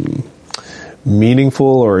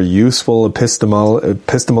meaningful or useful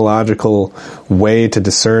epistemological way to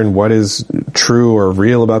discern what is true or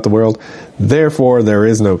real about the world, therefore there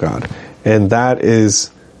is no God. And that is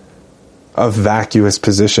a vacuous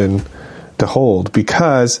position to hold,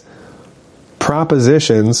 because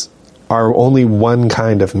propositions are only one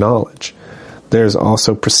kind of knowledge. There's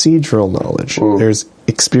also procedural knowledge. There's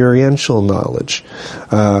experiential knowledge.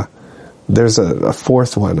 There's a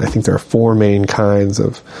fourth one. I think there are four main kinds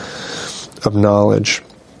of knowledge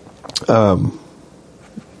that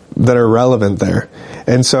are relevant there.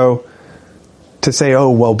 And so to say,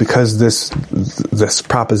 oh, well, because this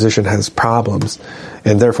proposition has problems,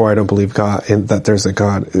 and therefore I don't believe God, and that there's a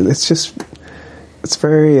God, it's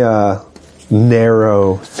very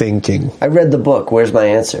narrow thinking. I read the book, Where's My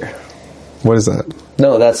Answer? What is that?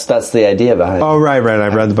 No, that's the idea behind it. Oh, right. I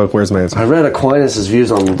read the book, Where's My Answer? I read Aquinas'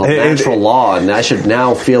 views on the natural law, and I should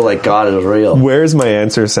now feel like God is real. Where's My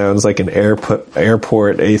Answer sounds like an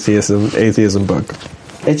airport atheism book.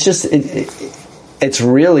 It's just, it's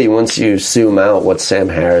really, once you zoom out, what Sam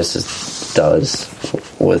Harris does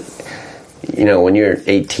with, when you're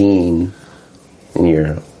 18 and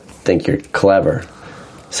you think you're clever,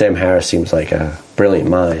 Sam Harris seems like a brilliant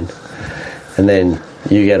mind. And then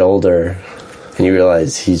you get older and you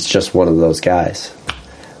realize he's just one of those guys.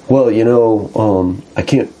 Well, I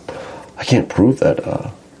can't prove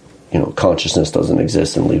that consciousness doesn't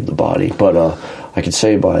exist and leave the body, but I could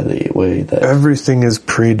say by the way that everything is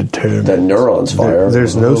predetermined, that neurons fire.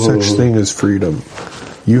 There's no such thing as freedom.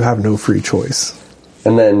 You have no free choice.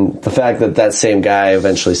 And then the fact that same guy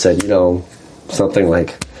eventually said, something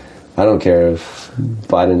like, I don't care if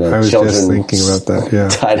Biden and children just thinking about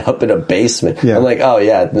that, tied up in a basement. Yeah. I'm like, oh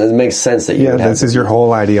yeah, it makes sense that you would have this is your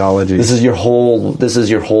whole ideology. This is your whole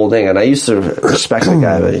thing. And I used to respect the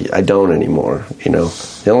guy, but I don't anymore.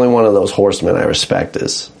 The only one of those horsemen I respect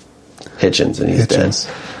is Hitchens, and he's dead.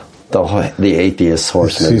 the atheist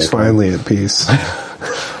horseman. He's finally at peace.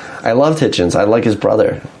 I loved Hitchens. I like his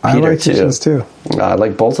brother, Peter, I like Hitchens too. I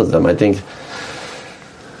like both of them. I think.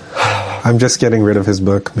 I'm just getting rid of his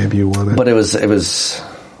book. Maybe you want it. But it was.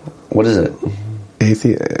 What is it?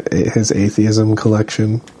 His atheism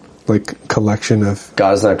collection, like collection of.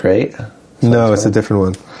 God is Not Great? No, it's a different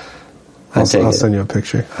one. I'll I'll send you a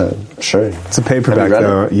picture. Sure. It's a paperback,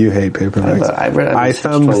 though. You hate paperbacks. I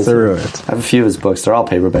thumbed through it. I have a few of his books. They're all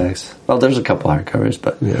paperbacks. Well, there's a couple hardcovers,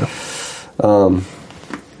 but yeah.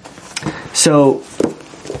 So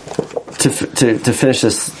to finish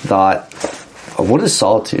this thought, what is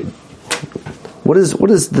solitude? What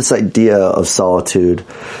is this idea of solitude?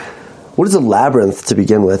 What is a labyrinth to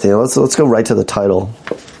begin with? Let's go right to the title.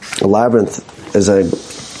 A labyrinth is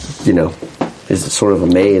is it sort of a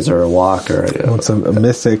maze or a walk or it's a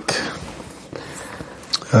mythic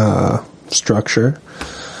structure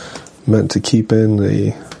meant to keep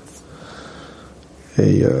in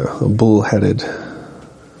a bull-headed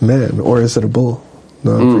man, or is it a bull?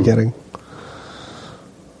 No, I'm forgetting.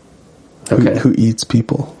 Okay. Who eats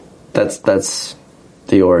people? That's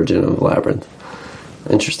the origin of labyrinth.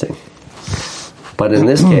 Interesting. But in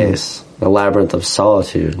this case, a labyrinth of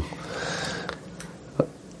solitude.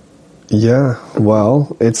 Yeah,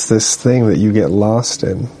 well, it's this thing that you get lost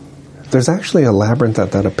in. There's actually a labyrinth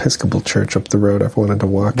at that Episcopal church up the road I've wanted to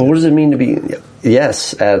walk. But what does it mean to be...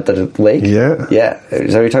 Yes, at the lake? Yeah. Yeah.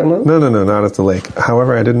 Is that what you're talking about? No, not at the lake.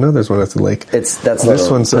 However, I didn't know there's one at the lake. That's not this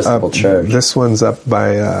one's Episcopal up, church. This one's up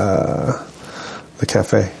by the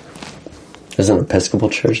cafe. There's an Episcopal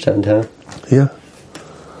church downtown? Yeah.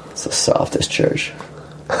 It's the softest church.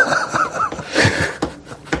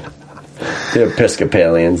 The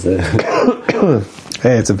Episcopalians.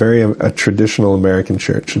 Hey, it's a traditional American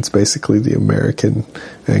church. It's basically the American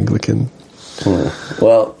Anglican.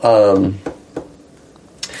 Well,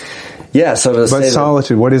 yeah. So to but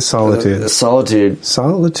solitude. What is solitude?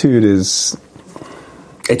 Solitude is.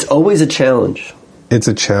 It's always a challenge. It's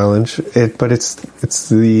a challenge. But it's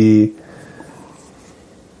the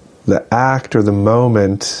act or the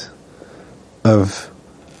moment of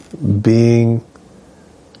being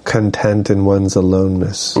content in one's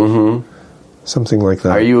aloneness. Mm-hmm. Something like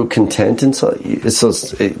that. Are you content in solitude? So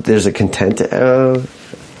there's a content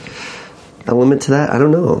element to that? I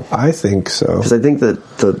don't know. I think so. Because I think that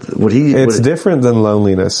it's different than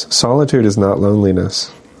loneliness. Solitude is not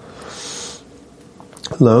loneliness.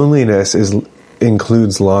 Loneliness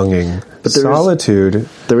includes longing. But solitude...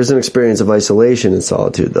 There is an experience of isolation in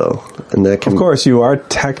solitude, though. And that can... Of course, you are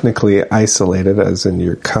technically isolated, as in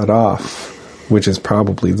you're cut off, which is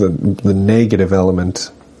probably the negative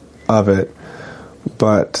element of it.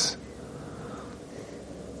 But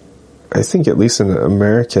I think, at least in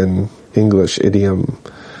American English idiom,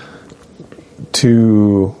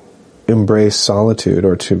 to embrace solitude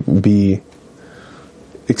or to be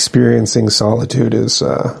experiencing solitude is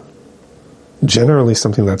generally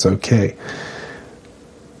something that's okay.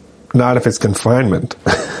 Not if it's confinement.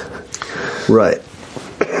 Right.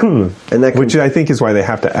 And which I think is why they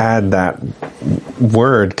have to add that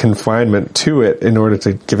word confinement to it in order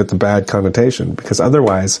to give it the bad connotation, because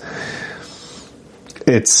otherwise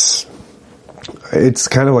it's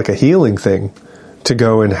kind of like a healing thing to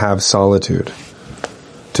go and have solitude,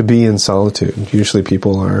 to be in solitude. Usually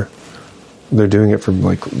they're doing it for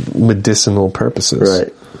like medicinal purposes.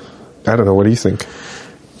 Right. I don't know, what do you think?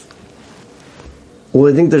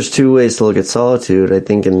 Well, I think there's two ways to look at solitude. I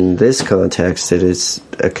think in this context, it is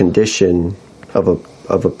a condition of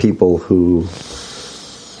a people who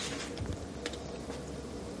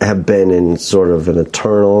have been in sort of an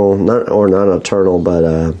eternal, not eternal,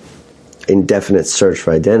 but indefinite search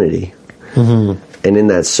for identity. Mm-hmm. And in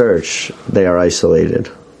that search, they are isolated.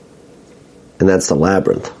 And that's the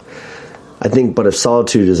labyrinth. I think, but if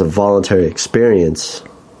solitude is a voluntary experience,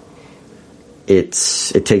 it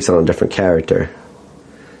takes on a different character.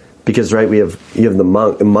 Because, right, you have the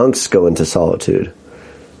monks go into solitude.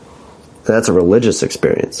 And that's a religious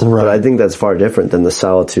experience. Right. But I think that's far different than the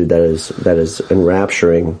solitude that is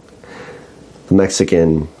enrapturing the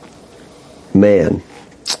Mexican man.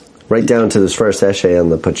 Right down to this first essay on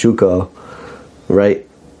the Pachuco, right?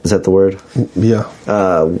 Is that the word? Yeah.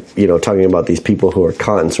 Talking about these people who are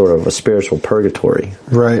caught in sort of a spiritual purgatory.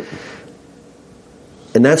 Right.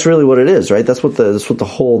 And that's really what it is, right? That's what the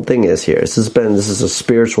whole thing is here. This is a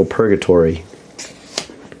spiritual purgatory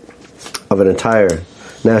of an entire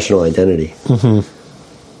national identity, mm-hmm.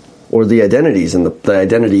 or the identities, and the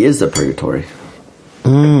identity is the purgatory.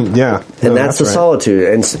 Yeah, and that's the right.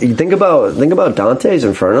 Solitude. And you think about Dante's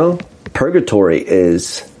Inferno. Purgatory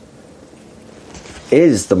is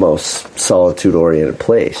is the most solitude-oriented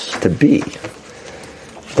place to be.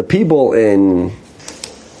 The people in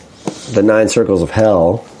the 9 circles of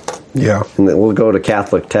hell, Yeah. and we'll go to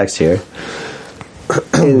Catholic text here,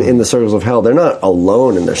 in the circles of hell, they're not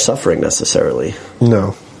alone in their suffering necessarily.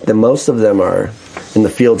 No. Most of them are in the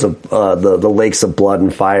fields of the lakes of blood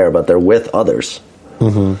and fire, but they're with others.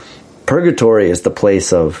 Mm-hmm. Purgatory is the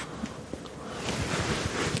place of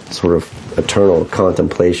sort of eternal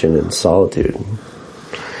contemplation and solitude.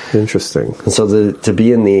 Interesting. And so to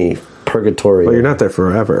be in the purgatory... Well, you're not there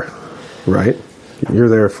forever, right? You're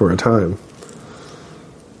there for a time.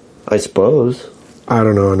 I suppose. I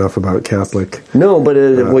don't know enough about Catholic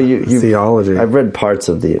theology. I've read parts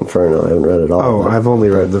of the Inferno. I haven't read it all. Oh, I've only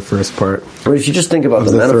read the first part. But if you just think about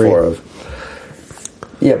the metaphor of...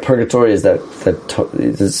 Yeah, purgatory is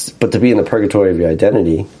but to be in the purgatory of your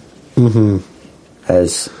identity you're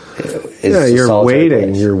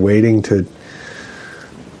waiting. Place. You're waiting to...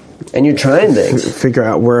 And you're trying things. Figure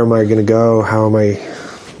out where am I going to go? How am I...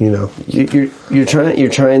 You're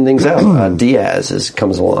trying things out. Diaz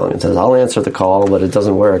comes along and says, "I'll answer the call," but it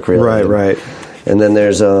doesn't work really. Right. And then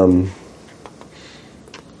there's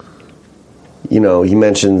he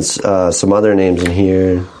mentions some other names in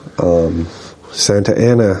here. Santa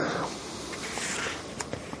Ana.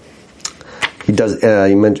 He does.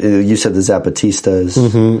 You said the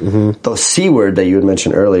Zapatistas. The C word that you had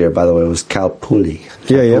mentioned earlier, by the way, was Calpulli.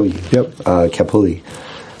 Yep. Calpulli.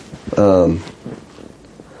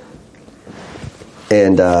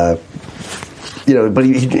 But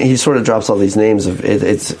he sort of drops all these names of it.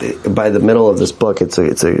 It's by the middle of this book. It's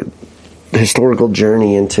a historical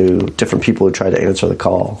journey into different people who try to answer the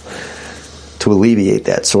call to alleviate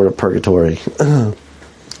that sort of purgatory. To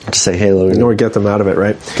say, hey, or get them out of it,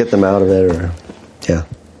 right? Get them out of it, or yeah.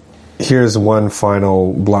 Here's one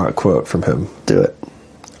final block quote from him. Do it.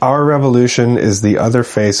 Our revolution is the other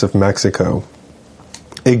face of Mexico.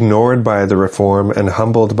 Ignored by the reform and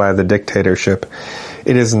humbled by the dictatorship,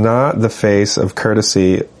 it is not the face of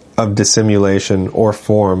courtesy, of dissimulation, or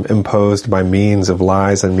form imposed by means of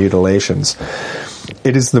lies and mutilations.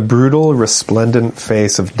 It is the brutal, resplendent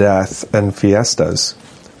face of death and fiestas,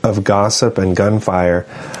 of gossip and gunfire,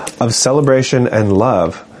 of celebration and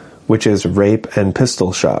love, which is rape and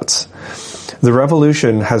pistol shots. The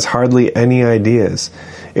revolution has hardly any ideas.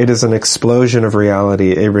 It is an explosion of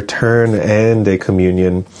reality, a return and a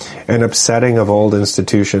communion, an upsetting of old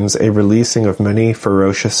institutions, a releasing of many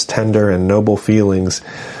ferocious, tender, and noble feelings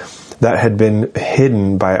that had been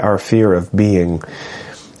hidden by our fear of being.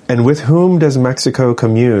 And with whom does Mexico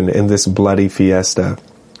commune in this bloody fiesta?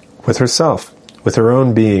 With herself, with her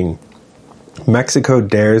own being. Mexico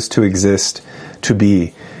dares to exist, to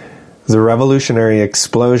be. The revolutionary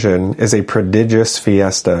explosion is a prodigious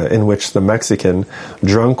fiesta in which the Mexican,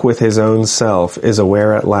 drunk with his own self, is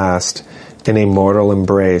aware at last, in a mortal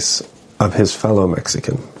embrace, of his fellow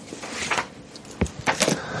Mexican.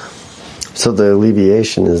 So the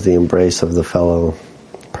alleviation is the embrace of the fellow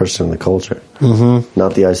person in the culture,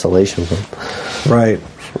 not the isolation from. Right.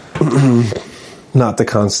 Not the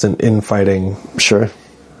constant infighting. Sure.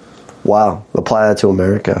 Wow. Apply that to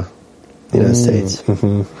America, the United States.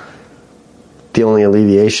 The only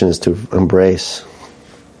alleviation is to embrace.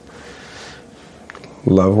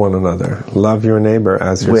 Love one another. Love your neighbor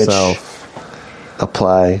as yourself. Which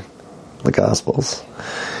apply the Gospels.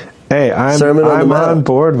 Hey, I'm on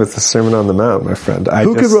board with the Sermon on the Mount, my friend.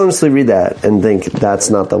 Who could honestly read that and think that's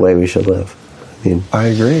not the way we should live? I mean, I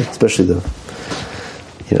agree. Especially the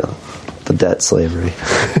debt slavery.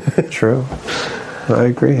 True. I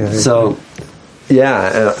agree.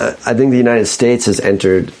 Yeah, I think the United States has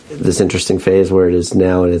entered this interesting phase where it is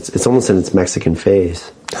now, and it's almost in its Mexican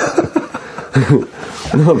phase.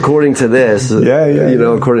 According to this,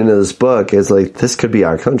 according to this book, it's like this could be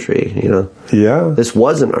our country. Yeah, this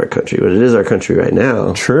wasn't our country, but it is our country right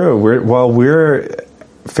now. True. We're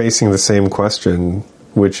facing the same question,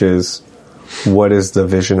 which is, what is the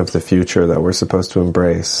vision of the future that we're supposed to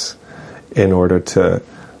embrace in order to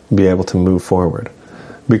be able to move forward?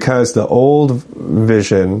 Because the old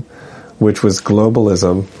vision, which was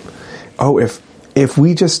globalism, if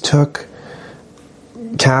we just took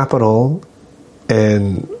capital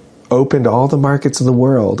and opened all the markets of the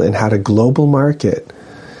world and had a global market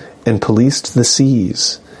and policed the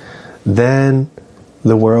seas, then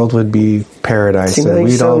the world would be paradise. Seems and like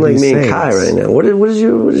we'd all be me saints. and Kai right now. What is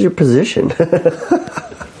your position?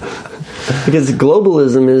 Because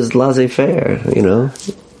globalism is laissez-faire,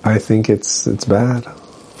 I think it's bad.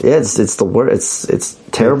 Yeah, it's the worst. It's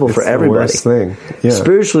terrible for everybody. It's the worst thing. Yeah.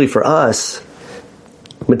 Spiritually for us,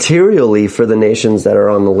 materially for the nations that are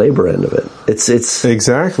on the labor end of it. It's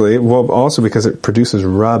exactly. Well, also because it produces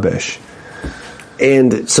rubbish.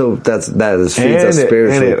 And so that feeds us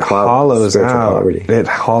spiritually. And it hollows out. Poverty. It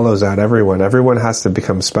hollows out everyone. Everyone has to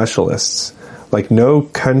become specialists. Like, no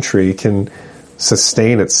country can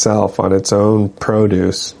sustain itself on its own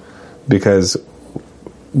produce because,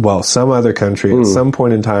 well, some other country at some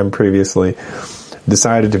point in time previously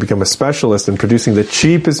decided to become a specialist in producing the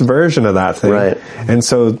cheapest version of that thing. Right. And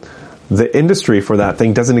so the industry for that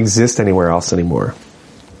thing doesn't exist anywhere else anymore.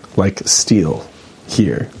 Like steel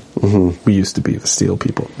here. Mm-hmm. We used to be the steel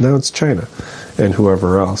people. Now it's China and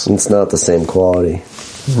whoever else. It's not the same quality.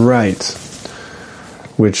 Right.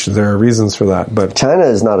 Which there are reasons for that. But China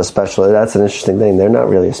is not a specialist. That's an interesting thing. They're not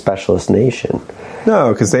really a specialist nation.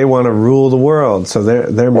 No, because they want to rule the world. So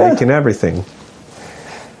they're making everything.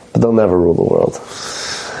 But they'll never rule the world.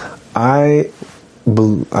 I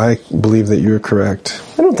believe that you're correct.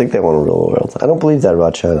 I don't think they want to rule the world. I don't believe that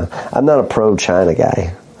about China. I'm not a pro-China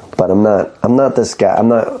guy. But I'm not this guy. I'm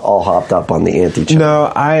not all hopped up on the anti-China. No,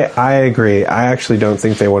 I agree. I actually don't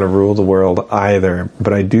think they want to rule the world either.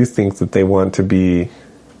 But I do think that they want to be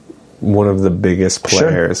one of the biggest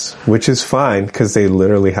players, which is fine because they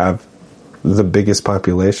literally have the biggest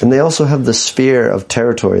population. And they also have the sphere of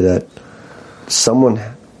territory that someone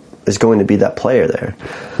is going to be that player there.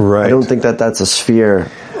 Right. I don't think that that's a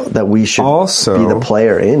sphere that we should also be the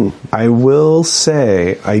player in. I will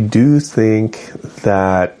say, I do think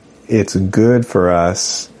that it's good for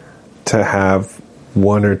us to have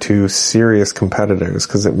one or two serious competitors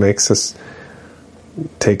because it makes us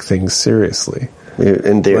take things seriously.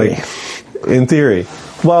 In theory. In theory.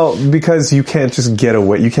 Well, because you can't just get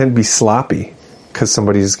away. You can't be sloppy because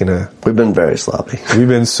somebody's going to... We've been very sloppy. We've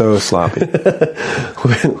been so sloppy.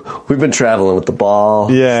 We've been traveling with the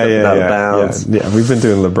ball. Out of bounds. Yeah, we've been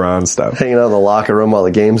doing LeBron stuff. Hanging out in the locker room while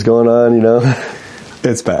the game's going on, you know?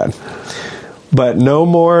 It's bad. But no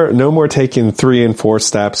more taking 3 and 4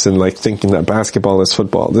 steps and like thinking that basketball is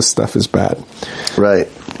football. This stuff is bad. Right.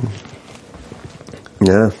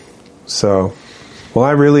 Yeah. So, well,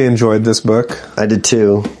 I really enjoyed this book. I did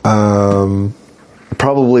too.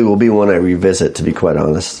 Probably will be one I revisit, to be quite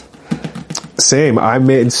honest. Same. I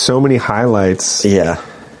made so many highlights. Yeah.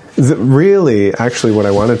 Really, actually, what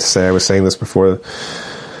I wanted to say, I was saying this before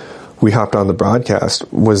we hopped on the broadcast,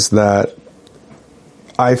 was that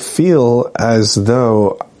I feel as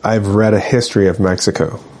though I've read a history of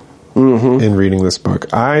Mexico in reading this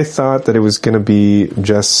book. I thought that it was going to be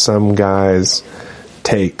just some guy's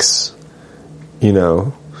takes, you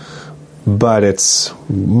know, but it's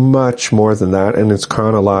much more than that, and it's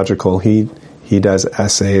chronological. He does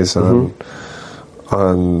essays on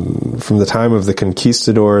from the time of the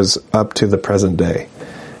conquistadors up to the present day,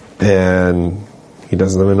 and he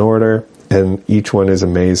does them in order, and each one is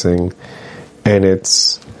amazing. And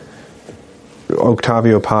it's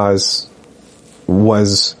Octavio Paz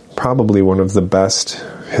was probably one of the best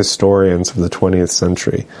historians of the 20th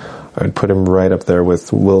century. I'd put him right up there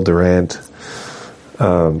with Will Durant.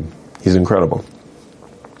 He's incredible.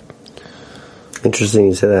 Interesting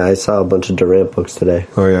you say that. I saw a bunch of Durant books today.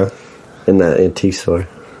 Oh, yeah? In that antique store.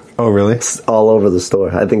 Oh, really? It's all over the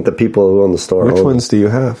store. I think the people who own the store... Which ones do you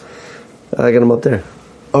have? I got them up there.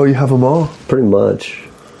 Oh, you have them all? Pretty much.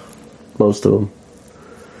 Most of them.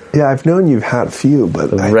 Yeah, I've known you've had a few,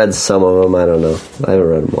 but I've read some of them. I don't know. I haven't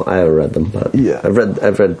read them all. I haven't read them, but yeah,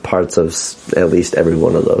 I've read parts of at least every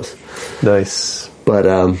one of those. Nice. But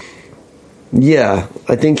yeah,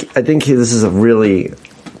 I think this is a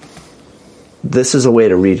way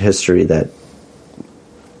to read history that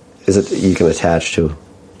you can attach to,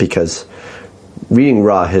 because reading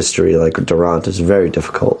raw history like Durant is very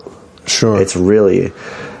difficult. Sure. It's really...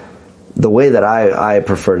 The way that I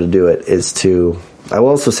prefer to do it is to... I will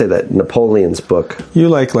also say that Napoleon's book... You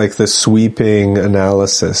like the sweeping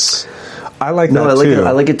analysis. I like that too.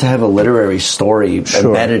 I like it to have a literary story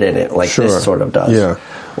embedded in it, like this sort of does. Yeah.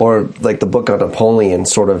 Or like the book on Napoleon,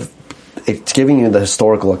 sort of... It's giving you the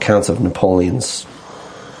historical accounts of Napoleon's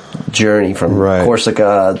journey from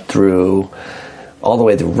Corsica through... all the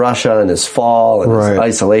way through Russia and his fall and his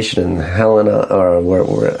isolation in Helena, or where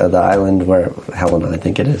the island where Helena, I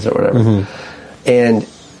think it is, or whatever. Mm-hmm. And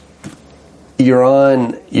you're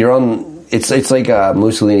on. It's like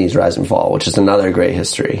Mussolini's Rise and Fall, which is another great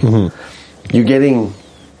history. Mm-hmm. You're getting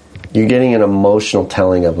an emotional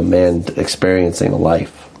telling of a man experiencing a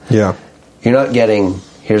life. Yeah, you're not getting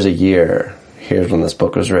here's a year. Here's when this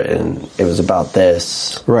book was written. It was about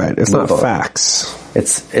this. Right. It's not facts.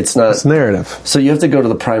 It's not. It's narrative. So you have to go to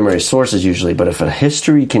the primary sources usually. But if a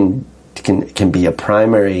history can be a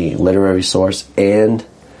primary literary source and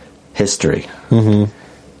history,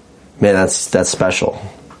 man, that's special,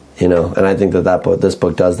 you know. And I think this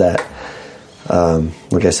book does that.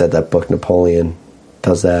 Like I said, that book Napoleon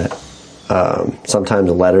does that. Sometimes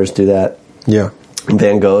the letters do that. Yeah.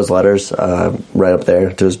 Van Gogh's letters, right up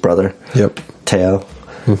there to his brother. Yep. Theo.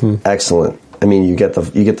 Mm-hmm. Excellent. I mean, you get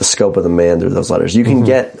the scope of the man through those letters. You can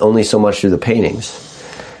get only so much through the paintings.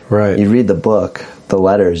 Right. You read the book, the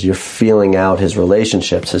letters, you're feeling out his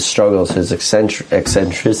relationships, his struggles, his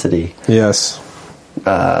eccentricity. Yes.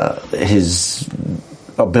 His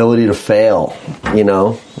ability to fail, you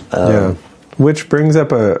know? Yeah. Which brings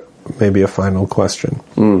up maybe a final question.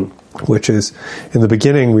 Which is, in the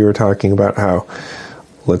beginning we were talking about how,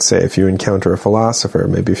 let's say if you encounter a philosopher,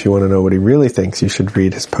 maybe if you want to know what he really thinks, you should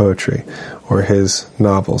read his poetry or his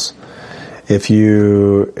novels. If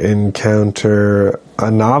you encounter a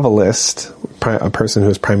novelist, a person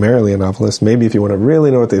who's primarily a novelist, maybe if you want to really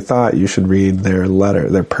know what they thought, you should read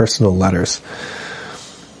their personal letters.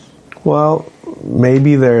 Well,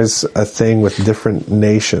 maybe there's a thing with different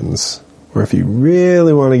nations where if you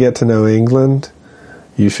really want to get to know England,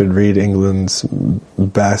 you should read England's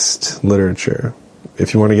best literature.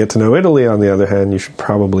 If you want to get to know Italy, on the other hand, you should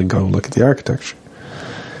probably go look at the architecture.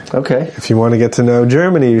 Okay. If you want to get to know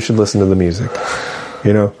Germany, you should listen to the music.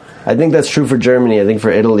 You know? I think that's true for Germany. I think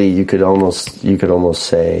for Italy, you could almost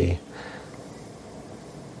say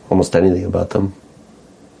almost anything about them.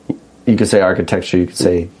 You could say architecture, you could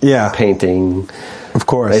say painting. Of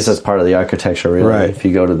course. I guess that's part of the architecture, really. Right. If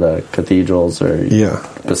you go to the cathedrals or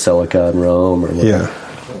Basilica in Rome or whatever. Yeah.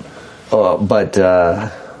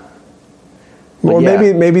 Well,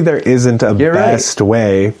 maybe there isn't a best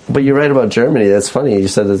way. But you're right about Germany. That's funny. You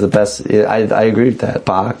said it's the best. I agree with that.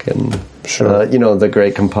 Bach and the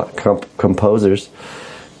great composers.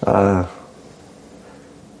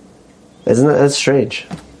 Isn't that's strange?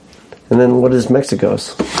 And then what is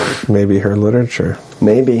Mexico's? Maybe her literature.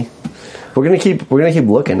 Maybe we're gonna keep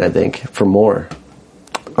looking. I think for more.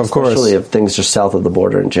 Of course. Especially if things are south of the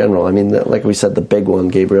border in general. I mean, like we said, the big one,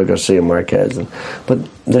 Gabriel Garcia Marquez. But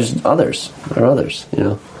there's others. There are others, you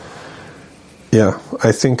know. Yeah,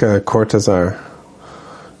 I think Cortázar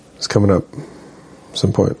is coming up at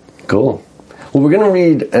some point. Cool. Well, we're going to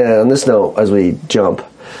read, on this note, as we jump,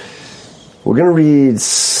 we're going to read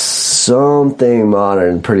something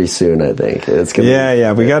modern pretty soon, I think. It's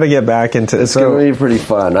gonna we got to get back into it's going to be pretty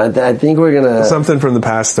fun. I think we're going to... Something from the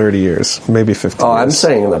past 30 years, maybe 50 years. I'm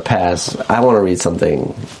saying in the past. I want to read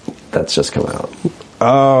something that's just come out.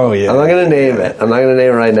 Oh, yeah. I'm not going to name it. I'm not going to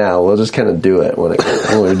name it right now. We'll just kind of do it when we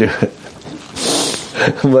do it.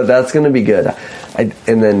 But that's going to be good.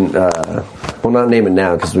 We'll not name it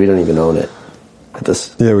now because we don't even own it.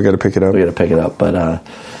 Yeah, we got to pick it up. We got to pick it up, but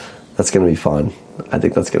that's going to be fun. I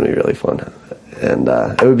think that's going to be really fun. And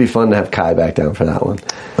it would be fun to have Kai back down for that one.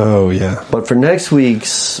 Oh, yeah. But for next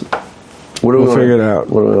week's... We'll figure it out.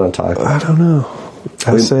 What do we want to talk about? I don't know.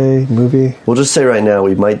 Essay, movie? We'll just say right now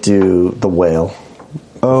we might do The Whale.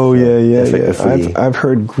 Oh, yeah. I've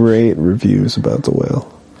heard great reviews about The Whale.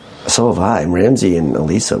 So have I. Ramsey and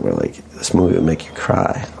Elisa were like, this movie would make you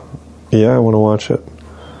cry. Yeah, I want to watch it.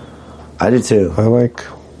 I do too. I like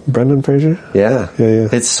Brendan Fraser. Yeah.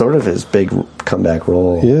 It's sort of his big comeback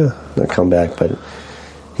role. Yeah. Not comeback, but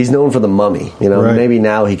he's known for The Mummy. You know, maybe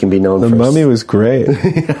now he can be known for... The Mummy was great.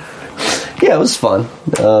 Yeah, it was fun.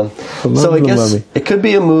 So I guess it could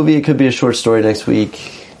be a movie, it could be a short story next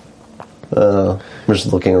week. We're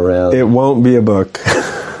just looking around. It won't be a book.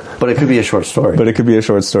 But it could be a short story. But it could be a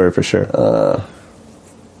short story for sure.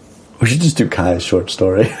 We should just do Kai's short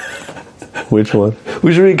story. Which one?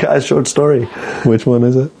 We should read Kai's short story. Which one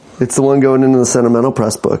is it? It's the one going into the Sentimental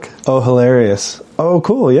Press book. Oh, hilarious. Oh,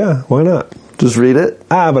 cool, yeah. Why not? Just read it?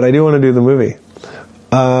 But I do want to do the movie.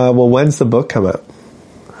 Well, when's the book come out?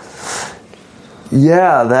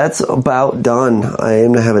 Yeah, that's about done. I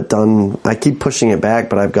aim to have it done. I keep pushing it back,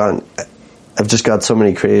 but I've just got so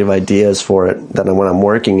many creative ideas for it that when I'm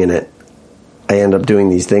working in it, I end up doing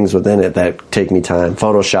these things within it that take me time.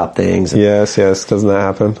 Photoshop things. Yes. Doesn't that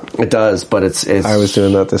happen? It does, but it's I was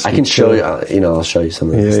doing that this week. I can show you, I'll show you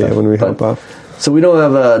some of this stuff. Yeah, when we hop off. So we don't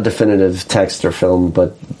have a definitive text or film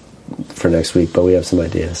for next week, but we have some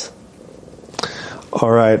ideas.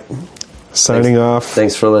 All right. Signing off.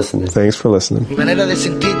 Thanks for listening. Mi manera de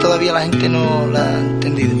sentir todavía la gente no la ha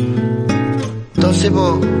entendido. Entonces,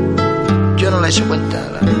 yo no le he hecho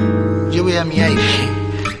cuenta. Yo voy a mi aire.